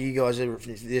 you guys are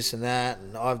this and that,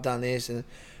 and I've done this. And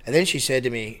then she said to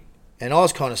me, and I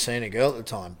was kind of seeing a girl at the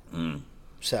time,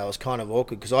 so it was kind of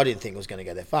awkward because I didn't think it was going to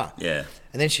go that far. Yeah.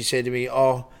 And then she said to me,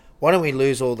 oh, why don't we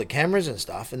lose all the cameras and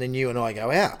stuff, and then you and I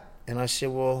go out? And I said,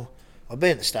 well, I've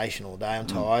been at the station all day. I'm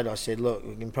tired. I said, look,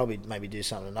 we can probably maybe do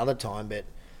something another time, but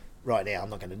right now I'm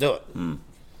not going to do it. And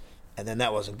then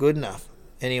that wasn't good enough.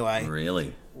 Anyway,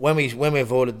 really, when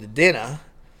we've ordered the dinner,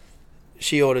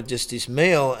 she ordered just this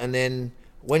meal, and then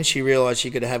when she realised she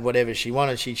could have whatever she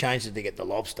wanted, she changed it to get the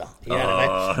lobster. You know what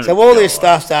I mean? So all this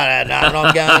stuff started adding up, and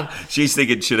I'm going... She's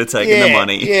thinking, should have taken the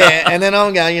money. Yeah, and then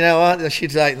I'm going, you know what?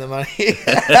 She's taking the money.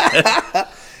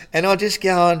 And I'm just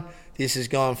going, this has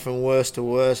gone from worse to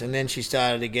worse. And then she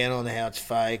started again on how it's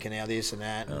fake and how this and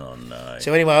that. Oh, no.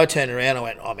 So anyway, I turned around, I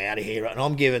went, I'm out of here. And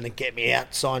I'm giving the get me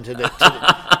out sign to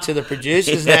the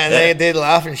producers. And they're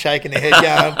laughing, shaking their head,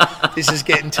 going, this is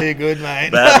getting too good,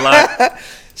 mate. Bad luck.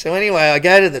 So anyway, I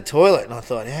go to the toilet, and I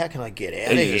thought, how can I get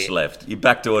out of here? You just left. You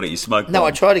backdoored it. You smoked. No,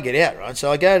 I tried to get out, right? So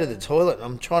I go to the toilet, and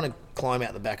I'm trying to climb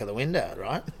out the back of the window,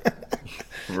 right?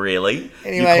 Really?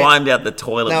 Anyway, you climbed out the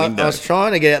toilet window? I was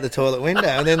trying to get out the toilet window,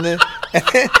 and then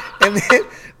and then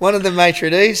one of the maitre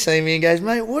d's see me and goes,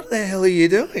 mate, what the hell are you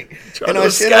doing? And I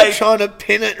said, I'm trying to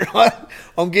pin it, right?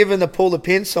 I'm giving the pull the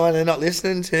pin sign, they're not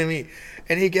listening to me.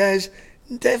 And he goes,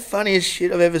 the funniest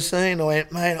shit I've ever seen. I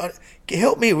went, mate,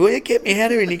 help me, will you? Get me out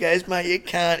of here. And he goes, mate, you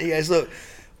can't. He goes, look,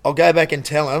 I'll go back and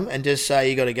tell him and just say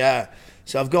you got to go.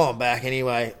 So I've gone back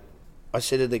anyway. I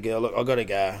said to the girl, look, I've got to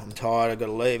go. I'm tired. I've got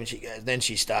to leave. And she goes, then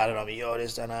she started on me, you're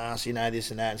just an ass,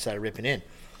 this and that, and started ripping in.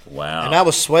 Wow. And I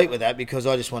was sweet with that because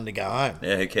I just wanted to go home.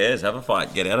 Yeah, who cares? Have a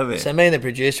fight. Get out of there. So me and the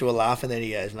producer were laughing. Then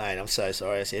he goes, "Mate, I'm so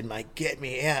sorry." I said, "Mate, get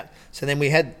me out." So then they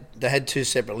had two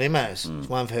separate limos.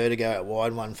 One for her to go out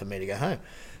wide, one for me to go home.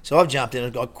 So I've jumped in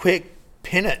and got quick.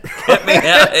 Pin it. Get me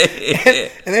out.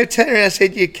 And they turned around and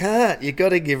said, "You can't. You got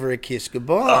to give her a kiss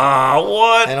goodbye." Oh,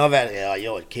 what? And I've had,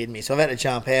 you're kidding me. So I've had to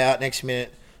jump out. Next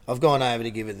minute, I've gone over to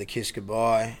give her the kiss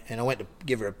goodbye, and I went to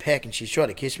give her a peck, and she's tried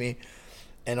to kiss me,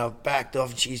 and I've backed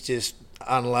off, and she's just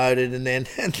unloaded, and then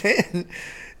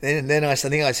I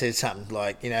think I said something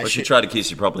like, Well, she tried to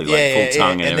kiss you properly, like full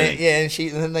tongue and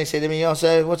everything. And then they said to me, "Oh,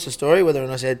 so what's the story with her?"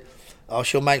 And I said, "Oh,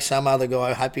 she'll make some other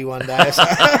guy happy one day." Or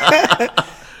something.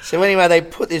 So anyway, they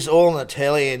put this all on the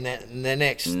telly, and the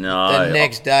next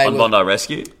day on Bondi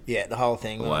Rescue. Yeah, the whole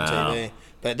thing went Wow. on TV.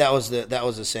 But that was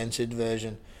the censored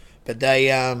version. But they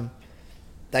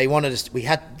wanted us.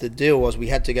 The deal was we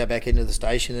had to go back into the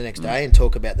station the next day and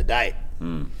talk about the date.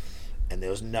 And there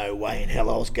was no way in hell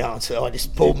I was going, so I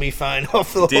just pulled my phone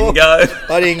off the Didn't hook. go.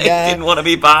 I didn't go. Didn't want to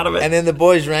be part of it. And then the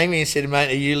boys rang me and said,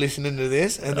 "Mate, are you listening to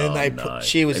this?" And then They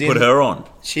put her on.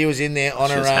 She was in there on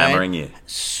She her was own, hammering you,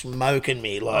 smoking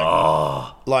me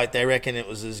like they reckon it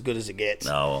was as good as it gets.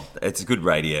 No, it's good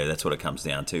radio. That's what it comes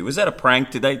down to. Was that a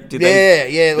prank? Did they?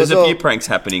 Yeah. There's a few pranks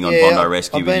happening on Bondi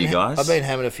Rescue with you guys. I've been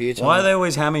hammered a few times. Why do they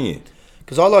always hammer you?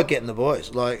 Because I like getting the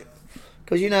boys,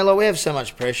 because we have so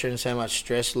much pressure and so much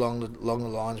stress along the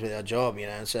lines with our job,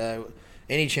 and so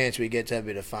any chance we get to have a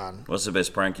bit of fun. What's the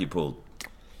best prank you pulled?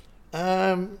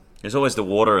 Um, There's always the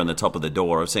water on the top of the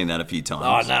door. I've seen that a few times.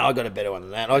 Oh no, I got a better one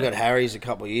than that. I got Harry's a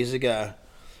couple of years ago.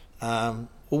 Well,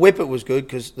 Whippet was good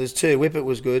because there's two. Whippet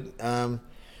was good, actually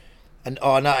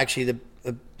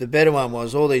the better one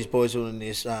was all these boys were in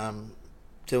this.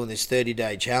 Doing this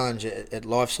 30-day challenge at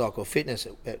Life Cycle Fitness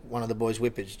at one of the boys'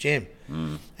 Whippet's gym.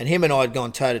 And him and I had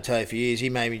gone toe-to-toe for years. He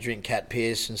made me drink cat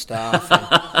piss and stuff.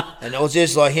 And it was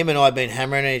just like him and I had been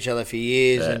hammering at each other for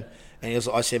years. Yeah. And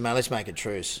I said, "Mate, let's make a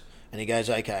truce." And he goes,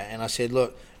 "Okay." And I said,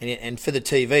 "Look," and for the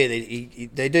TV,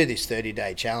 they do this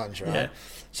 30-day challenge, right? Yeah.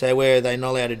 So where they're not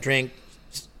allowed to drink,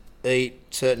 eat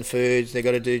certain foods, they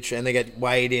got to do, and they get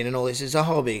weighed in and all this. It's a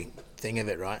whole big thing of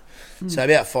it, right? So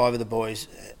about 5 of the boys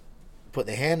put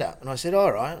their hand up, and I said,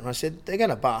 "All right." And I said, "They're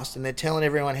going to bust, and they're telling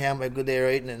everyone how good they're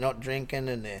eating and not drinking,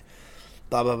 and they're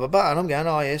blah blah blah blah." And I'm going,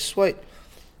 "Oh yeah, sweet."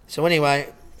 So anyway,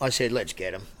 I said, "Let's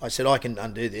get them." I said, "I can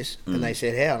undo this." And they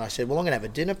said, "How?" And I said, "Well, I'm going to have a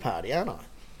dinner party, aren't I?"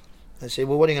 They said,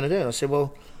 "Well, what are you going to do?" And I said,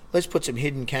 "Well, let's put some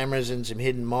hidden cameras and some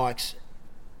hidden mics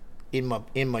in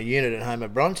my unit at home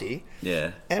at Bronte,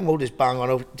 and we'll just bung on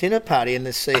a dinner party and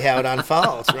just see how it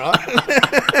unfolds, right?"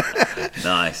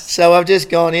 Nice. So I've just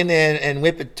gone in there, and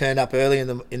Whippet turned up early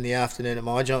in the afternoon at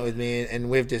my joint with me, and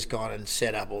we've just gone and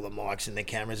set up all the mics and the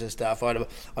cameras and stuff. I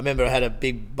remember I had a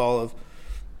big bowl of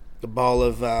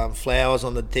flowers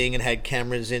on the thing and had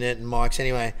cameras in it and mics.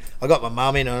 Anyway, I got my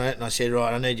mum in on it, and I said,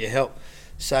 "Right, I need your help."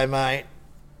 So, mate,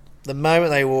 the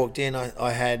moment they walked in,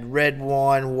 I had red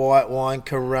wine, white wine,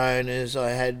 Coronas,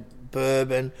 I had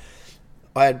bourbon,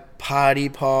 I had party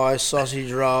pies,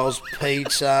 sausage rolls,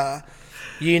 pizza,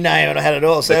 you name it, I had it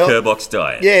all. The Kerbox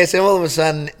diet. Yeah, so all of a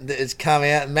sudden it's come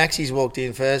out, and Maxie's walked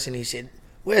in first, and he said,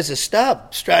 "Where's the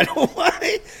stub?" Straight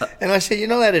away. And I said, "You're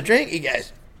not allowed to drink." He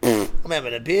goes, "I'm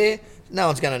having a beer. No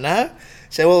one's going to know."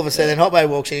 So all of a sudden, Hotbo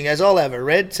walks in and goes, "I'll have a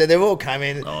red." So they've all come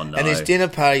in, and this dinner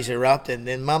party's erupted. And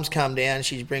then Mum's come down,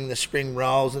 she's bringing the spring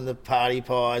rolls and the party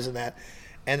pies and that.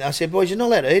 And I said, "Boys, you're not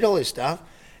allowed to eat all this stuff."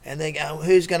 And they go,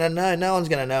 "Who's going to know? No one's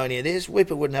going to know any of this.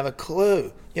 Whipper wouldn't have a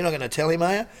clue. You're not going to tell him,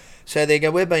 are you?" So they go,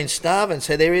 "We've been starving."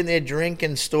 So they're in there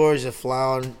drinking, stories are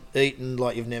flowing, eating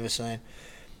like you've never seen.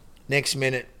 Next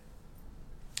minute,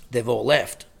 they've all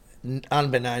left,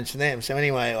 unbeknownst to them. So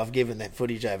anyway, I've given that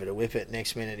footage over to Whippet.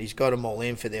 Next minute, he's got them all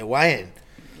in for their weigh-in.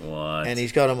 What? And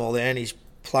he's got them all there, and he's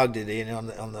plugged it in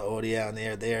on the audio, and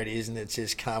there it is, and it's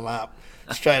just come up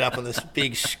straight up on this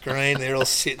big screen. They're all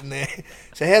sitting there.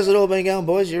 So how's it all been going,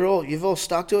 boys? You've all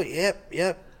stuck to it?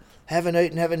 Yep. Haven't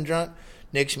eaten, haven't drunk.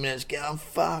 Next minute, it's going,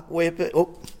 "Fuck Whippet."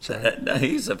 Oh, sorry. No,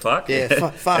 he's a fuck. Yeah,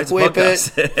 fuck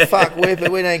Whippet. Fuck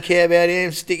Whippet. We don't care about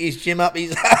him. Stick his gym up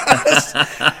his ass.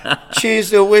 Choose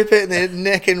to Whippet, and they're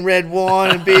necking red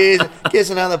wine and beers. Gets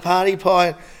another party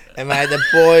pie. And mate, the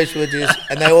boys were just,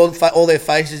 and they all their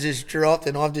faces just dropped,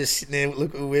 and I'm just sitting there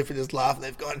looking at Whippet, just laughing.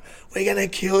 They've gone, "We're gonna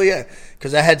kill you,"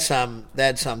 because they had some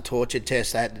torture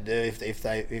tests they had to do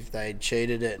if they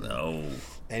cheated it. No.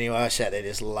 Anyway, I sat there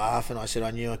just laughing. I said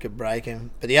I knew I could break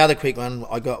him. But the other quick one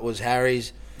I got was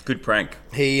Harry's. Good prank.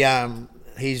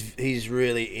 He's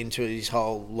really into his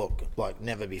whole look like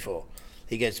never before.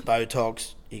 He gets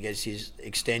Botox He gets his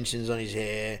extensions on his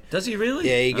hair. Does he really?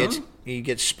 Yeah, he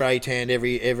gets spray tanned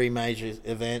every major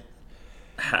event.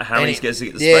 How many gets to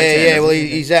get the yeah, spray tan? Yeah, well,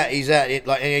 he's at it.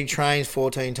 Like, and he trains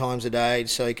 14 times a day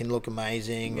so he can look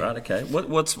amazing. Right, okay.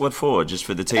 What for? Just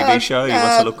for the TV show? He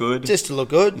wants to look good? Just to look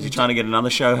good. Is he trying to get another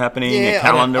show happening, a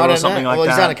calendar I don't or something know. like well,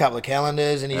 that? He's done a couple of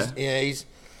calendars, and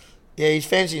he's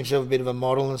fancied himself a bit of a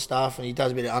model and stuff, and he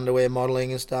does a bit of underwear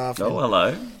modelling and stuff. Oh,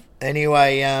 hello.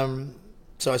 Anyway,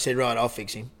 so I said, right, I'll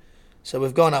fix him. So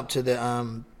we've gone up to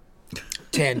the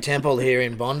Tan Temple here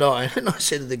in Bondi, and I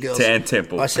said to the girls, Tan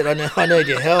Temple. I said, I need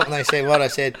your help. And they said, what? I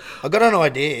said, I got an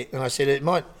idea. And I said, I'm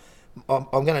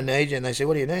going to need you. And they said,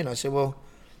 what do you need? And I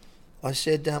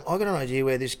said, I got an idea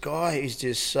where this guy is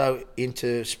just so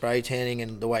into spray tanning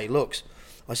and the way he looks.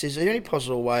 I said, is there any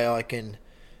possible way I can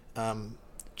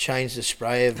change the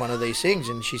spray of one of these things?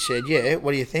 And she said, yeah,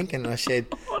 what are you thinking? And I said,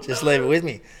 just leave it with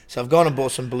me. So I've gone and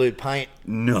bought some blue paint.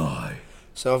 No.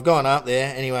 So I've gone up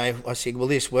there. Anyway, I said, will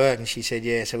this work? And she said,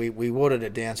 yeah. So we watered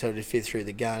it down so it would fit through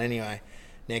the gun. Anyway,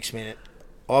 next minute,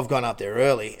 I've gone up there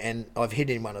early and I've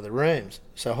hidden in one of the rooms.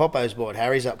 So Hoppo's brought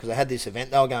Harry's up because I had this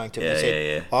event they were going to. Yeah, I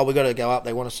said, oh, we've got to go up.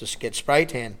 They want us to get spray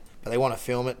tan, but they want to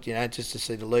film it, just to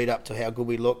see the lead up to how good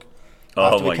we look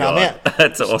after we come out.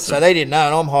 That's awesome. So they didn't know,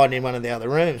 and I'm hiding in one of the other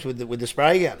rooms with the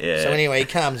spray gun. Yeah. So anyway, he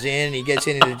comes in, he gets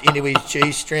into his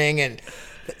G-string, and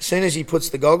as soon as he puts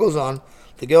the goggles on,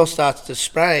 the girl starts to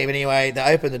spray him. Anyway,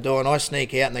 they open the door and I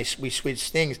sneak out and we switch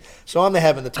things. So I'm there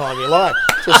having the time of your life.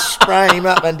 Just spraying him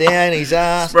up and down his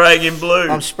ass. Spraying him blue.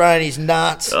 I'm spraying his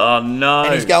nuts. Oh, no.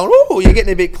 And he's going, oh, you're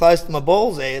getting a bit close to my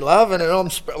balls there, love. And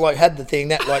I'm had the thing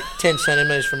that 10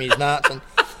 centimetres from his nuts and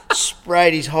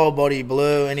sprayed his whole body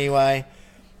blue anyway.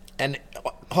 And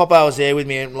Hoppo was there with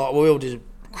me and we were just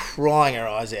crying our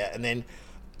eyes out. And then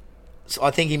I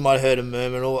think he might have heard a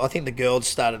murmur. Or I think the girl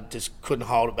couldn't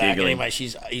hold it back. Giggling. Anyway,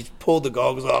 he's pulled the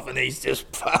goggles off and he's just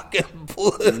fucking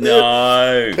blue.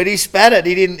 No. But he spat it.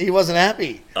 He wasn't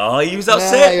happy. Oh, he was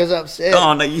upset? No, he was upset.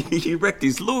 Oh, no, you wrecked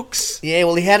his looks. Yeah,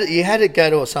 well, he had to go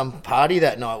to some party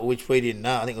that night, which we didn't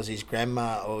know. I think it was his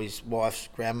grandma or his wife's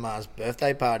grandma's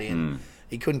birthday party, and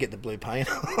he couldn't get the blue paint.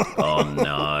 Oh,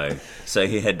 no. So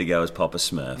he had to go as Papa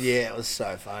Smurf. Yeah, it was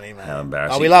so funny, man. How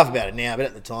embarrassing. Oh, we laugh about it now, but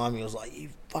at the time he was like, you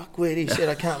fuckwit. He said,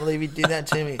 I can't believe he did that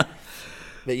to me.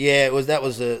 But yeah, that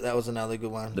was another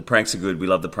good one. The pranks are good. We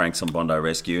love the pranks on Bondi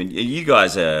Rescue. And you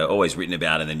guys are always written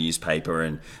about in the newspaper,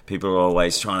 and people are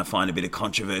always trying to find a bit of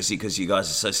controversy because you guys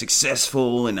are so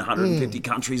successful in 150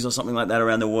 countries or something like that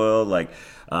around the world. Like,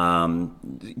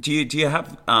 do you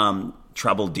have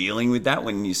trouble dealing with that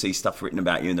when you see stuff written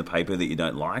about you in the paper that you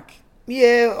don't like?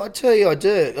 Yeah, I tell you, I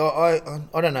do.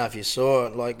 I don't know if you saw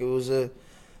it. Like, it was a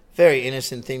very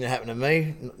innocent thing that happened to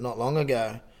me not long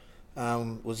ago.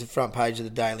 Was the front page of the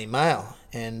Daily Mail,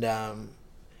 and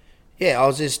me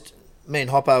and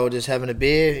Hoppo were just having a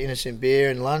beer, innocent beer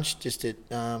and lunch, just at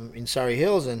in Surrey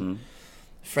Hills, and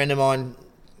a friend of mine,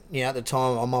 at the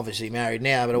time, I'm obviously married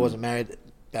now, but I wasn't married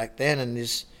back then, and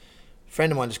this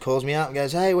friend of mine just calls me up and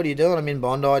goes, "Hey, what are you doing? I'm in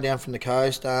Bondi, down from the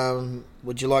coast.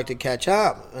 Would you like to catch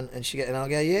up?" And I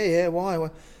go, "Yeah, why?"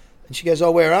 And she goes,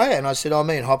 "Oh, where are you?" And I said, "Oh,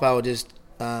 me and Hoppo were just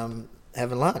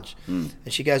having lunch." And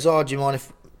she goes, "Oh, do you mind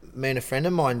if me and a friend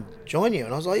of mine join you?"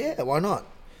 And I was like, "Yeah, why not?"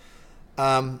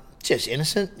 Just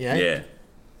innocent, Yeah.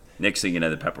 Next thing you know,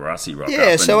 the paparazzi rock up.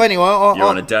 Yeah. So anyway, you're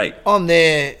on a date. I'm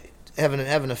there having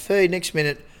a feed. Next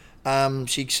minute,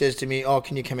 she says to me, "Oh,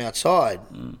 can you come outside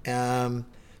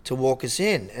to walk us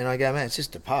in?" And I go, "Man, it's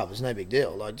just a pub. It's no big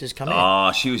deal. Like, just come in."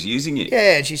 Oh, she was using you.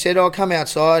 Yeah. And she said, "Oh, come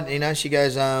outside." She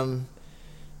goes,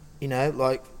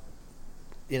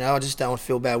 I just don't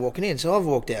feel bad walking in. So I've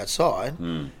walked outside,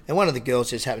 and one of the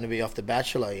girls just happened to be off The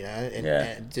Bachelor,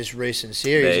 and this recent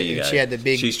series. There you and go. she had the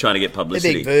big... She's trying to get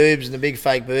publicity. The big boobs and the big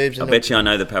fake boobs. I And bet you I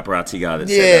know the paparazzi guy that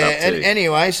set that up too. And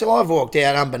anyway, so I've walked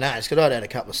out unbeknownst because I'd had a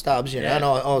couple of stubs, and I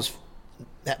was...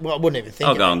 Well, I wouldn't even think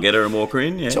I'll go and get her and walk her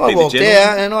in, yeah. So I walked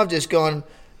out, and I've just gone,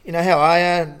 "How are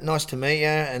you? Nice to meet you."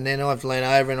 And then I've leaned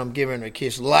over and I'm giving her a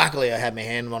kiss. Luckily, I had my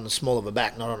hand on the small of her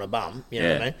back, not on her bum, you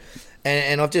know what I mean?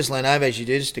 And I've just leaned over, as you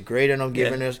do, just to greet her, and I'm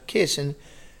giving her a kiss. And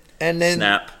then...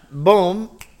 Snap. Boom.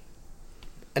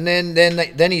 And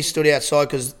then he stood outside,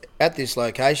 because at this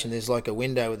location there's like a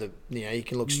window with you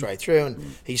can look straight through,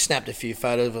 and he snapped a few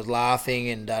photos of us laughing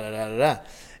and da-da-da-da-da.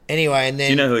 Anyway, and then...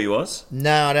 Do you know who he was?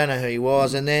 No, I don't know who he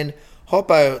was. And then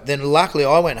Hoppo... Then luckily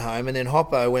I went home, and then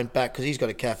Hoppo went back, because he's got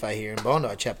a cafe here in Bondi,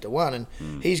 Chapter 1, and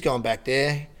he's gone back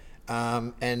there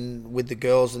and with the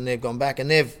girls, and they've gone back,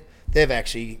 and they've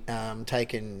actually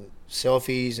taken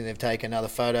selfies and they've taken other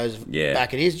photos Yeah.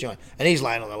 back at his joint. And he's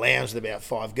laying on the lounge with about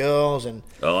 5 girls and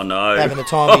Oh, no. having the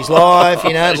time of his life,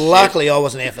 you know. Shit. Luckily, I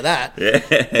wasn't there for that.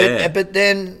 Yeah. But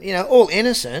then, you know, all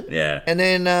innocent. Yeah. And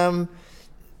then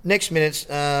next minute,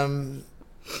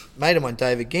 mate of mine,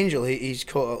 David Gingell, he's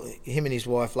called, him and his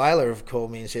wife Layla have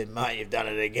called me and said, mate, you've done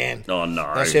it again. Oh, no.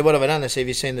 And I said, what have I done? They said, have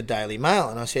you seen the Daily Mail?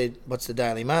 And I said, what's the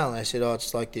Daily Mail? And they said, oh,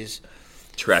 it's like this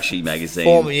Trashy magazine.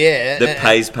 yeah. That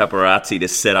pays paparazzi to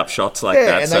set up shots like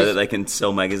that so that they can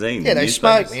sell magazines. Yeah, and they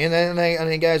newspapers. spoke me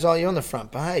and he goes, oh, you're on the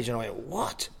front page. And I went,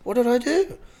 what? What did I do?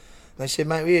 And they said,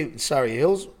 mate, we're in Surrey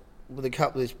Hills with a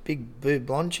couple of this big boob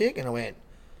blonde chick. And I went,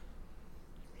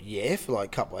 yeah, for like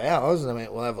a couple of hours. And I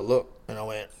went, we'll have a look. And I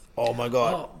went, oh my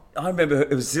God. Oh, I remember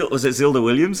it was it Zilda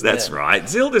Williams? That's right.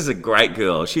 Zilda's a great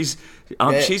girl. She's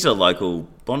a local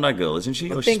Bondi girl, isn't she?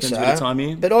 Or she spends a bit of time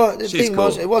here. But the thing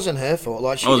was, it wasn't her fault.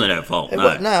 Like, it wasn't her fault.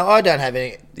 No, I don't have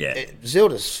any. Yeah.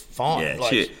 Zilda's fine. Yeah,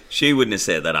 like, she wouldn't have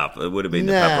set that up. It would have been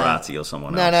the paparazzi or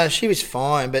someone else. No, she was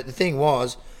fine. But the thing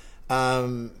was,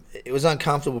 it was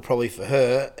uncomfortable probably for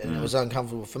her, and it was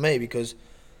uncomfortable for me because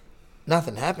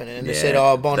nothing happened. And they said,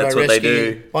 oh, Bondi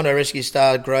Rescue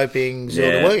started groping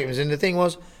Zilda Williams. And the thing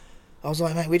was, I was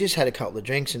like, mate, we just had a couple of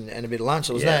drinks and a bit of lunch.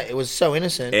 It was so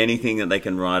innocent. Anything that they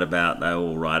can write about, they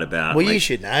will write about. Well, you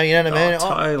should know. You know what I mean?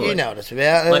 Totally. You know what it's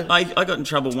about. Like, I got in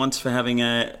trouble once for having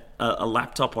a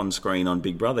laptop on screen on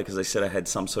Big Brother because they said I had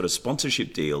some sort of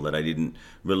sponsorship deal that I didn't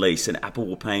release, and Apple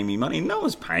will pay me money. No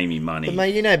one's paying me money. But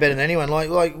mate, you know better than anyone.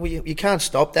 You can't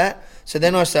stop that. So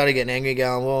then I started getting angry,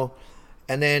 going, well.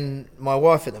 And then my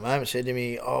wife at the moment said to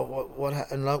me, "Oh, what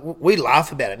happened?" Like, we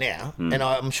laugh about it now, and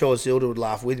I'm sure Zilda would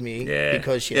laugh with me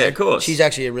because of course. she's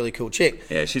actually a really cool chick.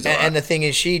 Yeah, she's and the thing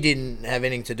is, she didn't have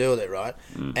anything to do with it, right?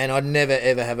 And I'd never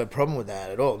ever have a problem with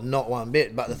that at all, not one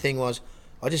bit. But the thing was,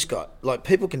 I just got like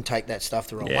people can take that stuff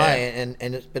the wrong way,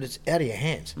 but it's out of your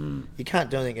hands. You can't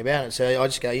do anything about it. So I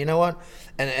just go, you know what?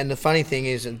 And the funny thing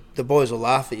is, and the boys will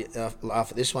laugh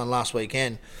at this one last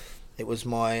weekend. It was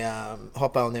my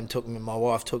Hoppo and them my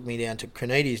wife took me down to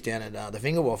Cranides down at the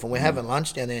Finger Wharf, and we're having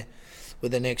lunch down there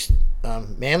with the next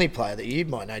Manly player that you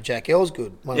might know, Jack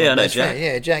Elsgood. I know Jack. Friends.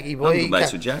 Yeah, Jackie boy. I'm good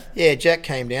mates with Jack. Yeah, Jack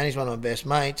came down. He's one of my best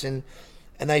mates, and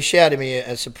they shouted me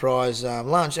a surprise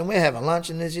lunch, and we're having lunch,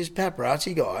 and there's this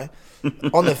paparazzi guy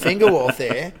on the Finger Wharf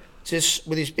there, just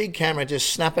with his big camera,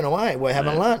 just snapping away. We're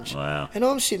having lunch, wow. And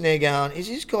I'm sitting there going, "Is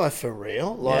this guy for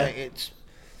real?" Like it's.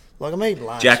 Like I'm eating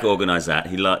lunch. Jack organised that.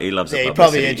 He loves the publicity.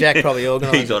 publicity. Jack probably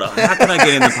organised He thought, how can I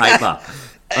get in the paper?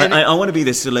 I want to be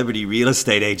the celebrity real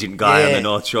estate agent guy on the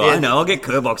North Shore. I know, I'll get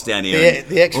Kerbox down here.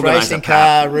 The ex-racing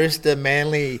car, Rooster,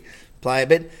 Manly player.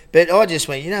 But I just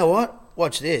went, you know what?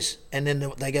 Watch this. And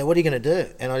then they go, what are you going to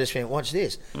do? And I just went, watch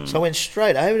this. So I went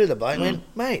straight over to the bloke and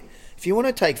went, mate, if you want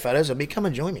to take photos of me, come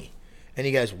and join me. And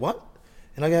he goes, what?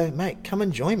 And I go, mate, come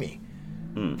and join me.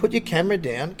 Put your camera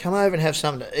down, come over and have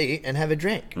something to eat and have a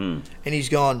drink. And he's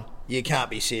gone, you can't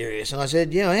be serious. And I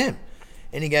said, yeah, I am.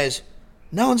 And he goes,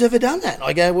 no one's ever done that. And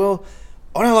I go, well,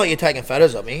 I don't like you taking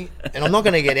photos of me, and I'm not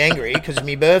going to get angry because it's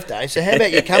my birthday. So how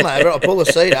about you come over, I'll pull the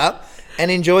seat up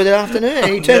and enjoy the afternoon.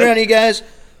 And he turned around and he goes,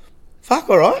 fuck,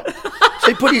 all right. So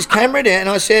he put his camera down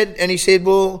and he said,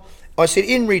 well, I said,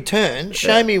 in return,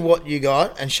 show me what you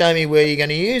got and show me where you're going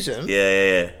to use them.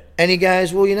 Yeah. And he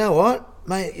goes, well, you know what?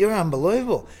 Mate, you're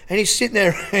unbelievable. And he's sitting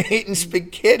there eating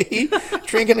spaghetti,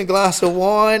 drinking a glass of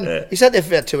wine. He sat there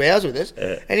for about 2 hours with us.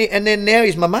 And then now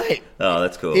he's my mate. Oh,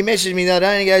 that's cool. He messaged me the other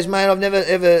day and he goes, mate,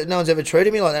 no one's ever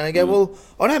treated me like that. And I go, well,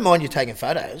 I don't mind you taking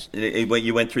photos.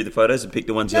 You went through the photos and picked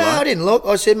the ones you liked? liked? No, I didn't look.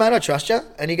 I said, mate, I trust you.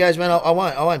 And he goes, man, I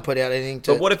won't put out anything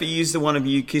to... But what if he used the one of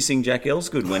you kissing Jack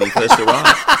Elsgood when he first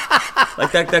arrived?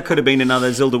 Like that could have been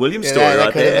another Zilda Williams story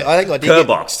right there. I think I did.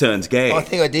 Kerbox turns gay. I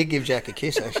think I did give Jack a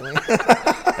kiss, actually.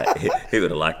 He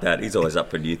would have liked that. He's always up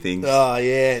for new things. Oh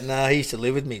yeah, no, he used to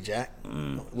live with me, Jack.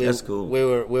 That's cool. We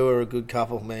were a good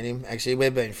couple, me and him. Actually,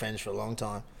 we've been friends for a long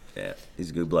time. Yeah,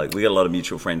 he's a good bloke. We got a lot of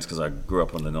mutual friends because I grew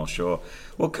up on the North Shore.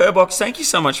 Well, Kerbox, thank you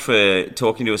so much for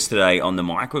talking to us today on the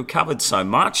mic. We've covered so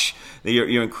much.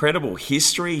 Your incredible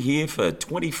history here for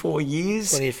 24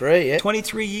 years. 23, yeah.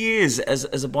 23 years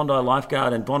as a Bondi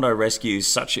lifeguard, and Bondi Rescue is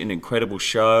such an incredible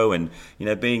show, and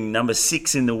being number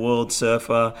 6 in the world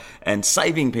surfer and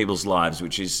saving people's lives,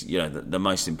 which is the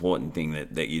most important thing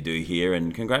that you do here.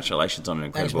 And congratulations on an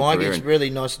incredible career. Thanks, Mike. It's really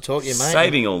nice to talk to you, mate.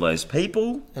 Saving all those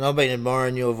people. And I've been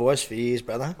admiring your voice for years,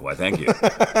 brother. Why, thank you.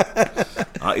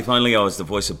 If only I was the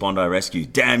voice of Bondi Rescue.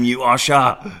 Damn you,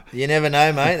 Osher. You never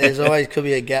know, mate. There's always could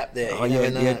be a gap there.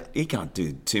 He can't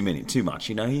do too much.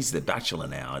 He's the Bachelor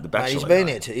now. The Bachelor. Mate, he's been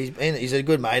there too. He's a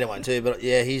good mate of mine too. But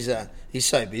yeah, he's He's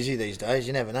so busy these days,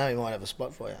 you never know, he might have a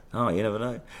spot for you. Oh, you never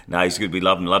know. No, he's good. We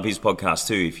love him. Love his podcast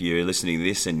too. If you're listening to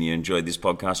this and you enjoyed this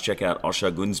podcast, check out Osher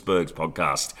Gunsberg's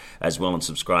podcast as well and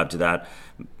subscribe to that.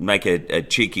 Make a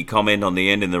cheeky comment on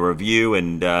the end in the review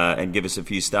and give us a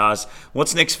few stars.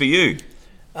 What's next for you?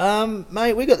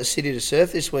 Mate, we got the city to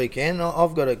surf this weekend.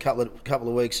 I've got a couple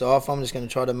of weeks off. I'm just going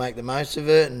to try to make the most of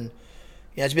it, and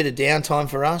it's a bit of downtime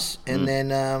for us, and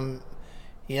then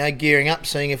gearing up,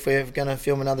 seeing if we're going to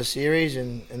film another series,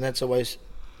 and that's always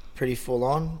pretty full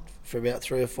on for about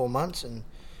 3 or 4 months. And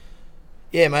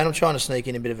yeah, mate, I'm trying to sneak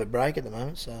in a bit of a break at the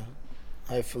moment, so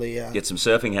hopefully get some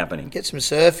surfing happening. Get some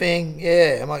surfing,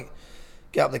 yeah. I might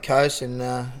go up the coast and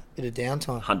bit of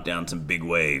downtime. Hunt down some big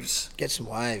waves. Get some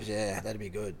waves, yeah, that'd be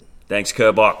good. Thanks,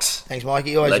 Kerbox. Thanks,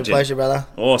 Mikey. Always Legend. A pleasure, brother.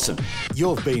 Awesome.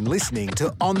 You've been listening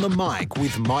to On the Mic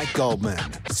with Mike Goldman.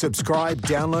 Subscribe,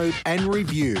 download and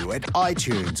review at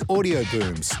iTunes, Audio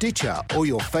Boom, Stitcher or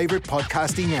your favourite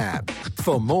podcasting app.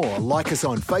 For more, like us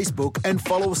on Facebook and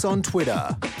follow us on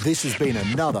Twitter. This has been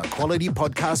another quality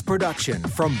podcast production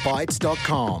from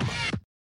Bytes.com.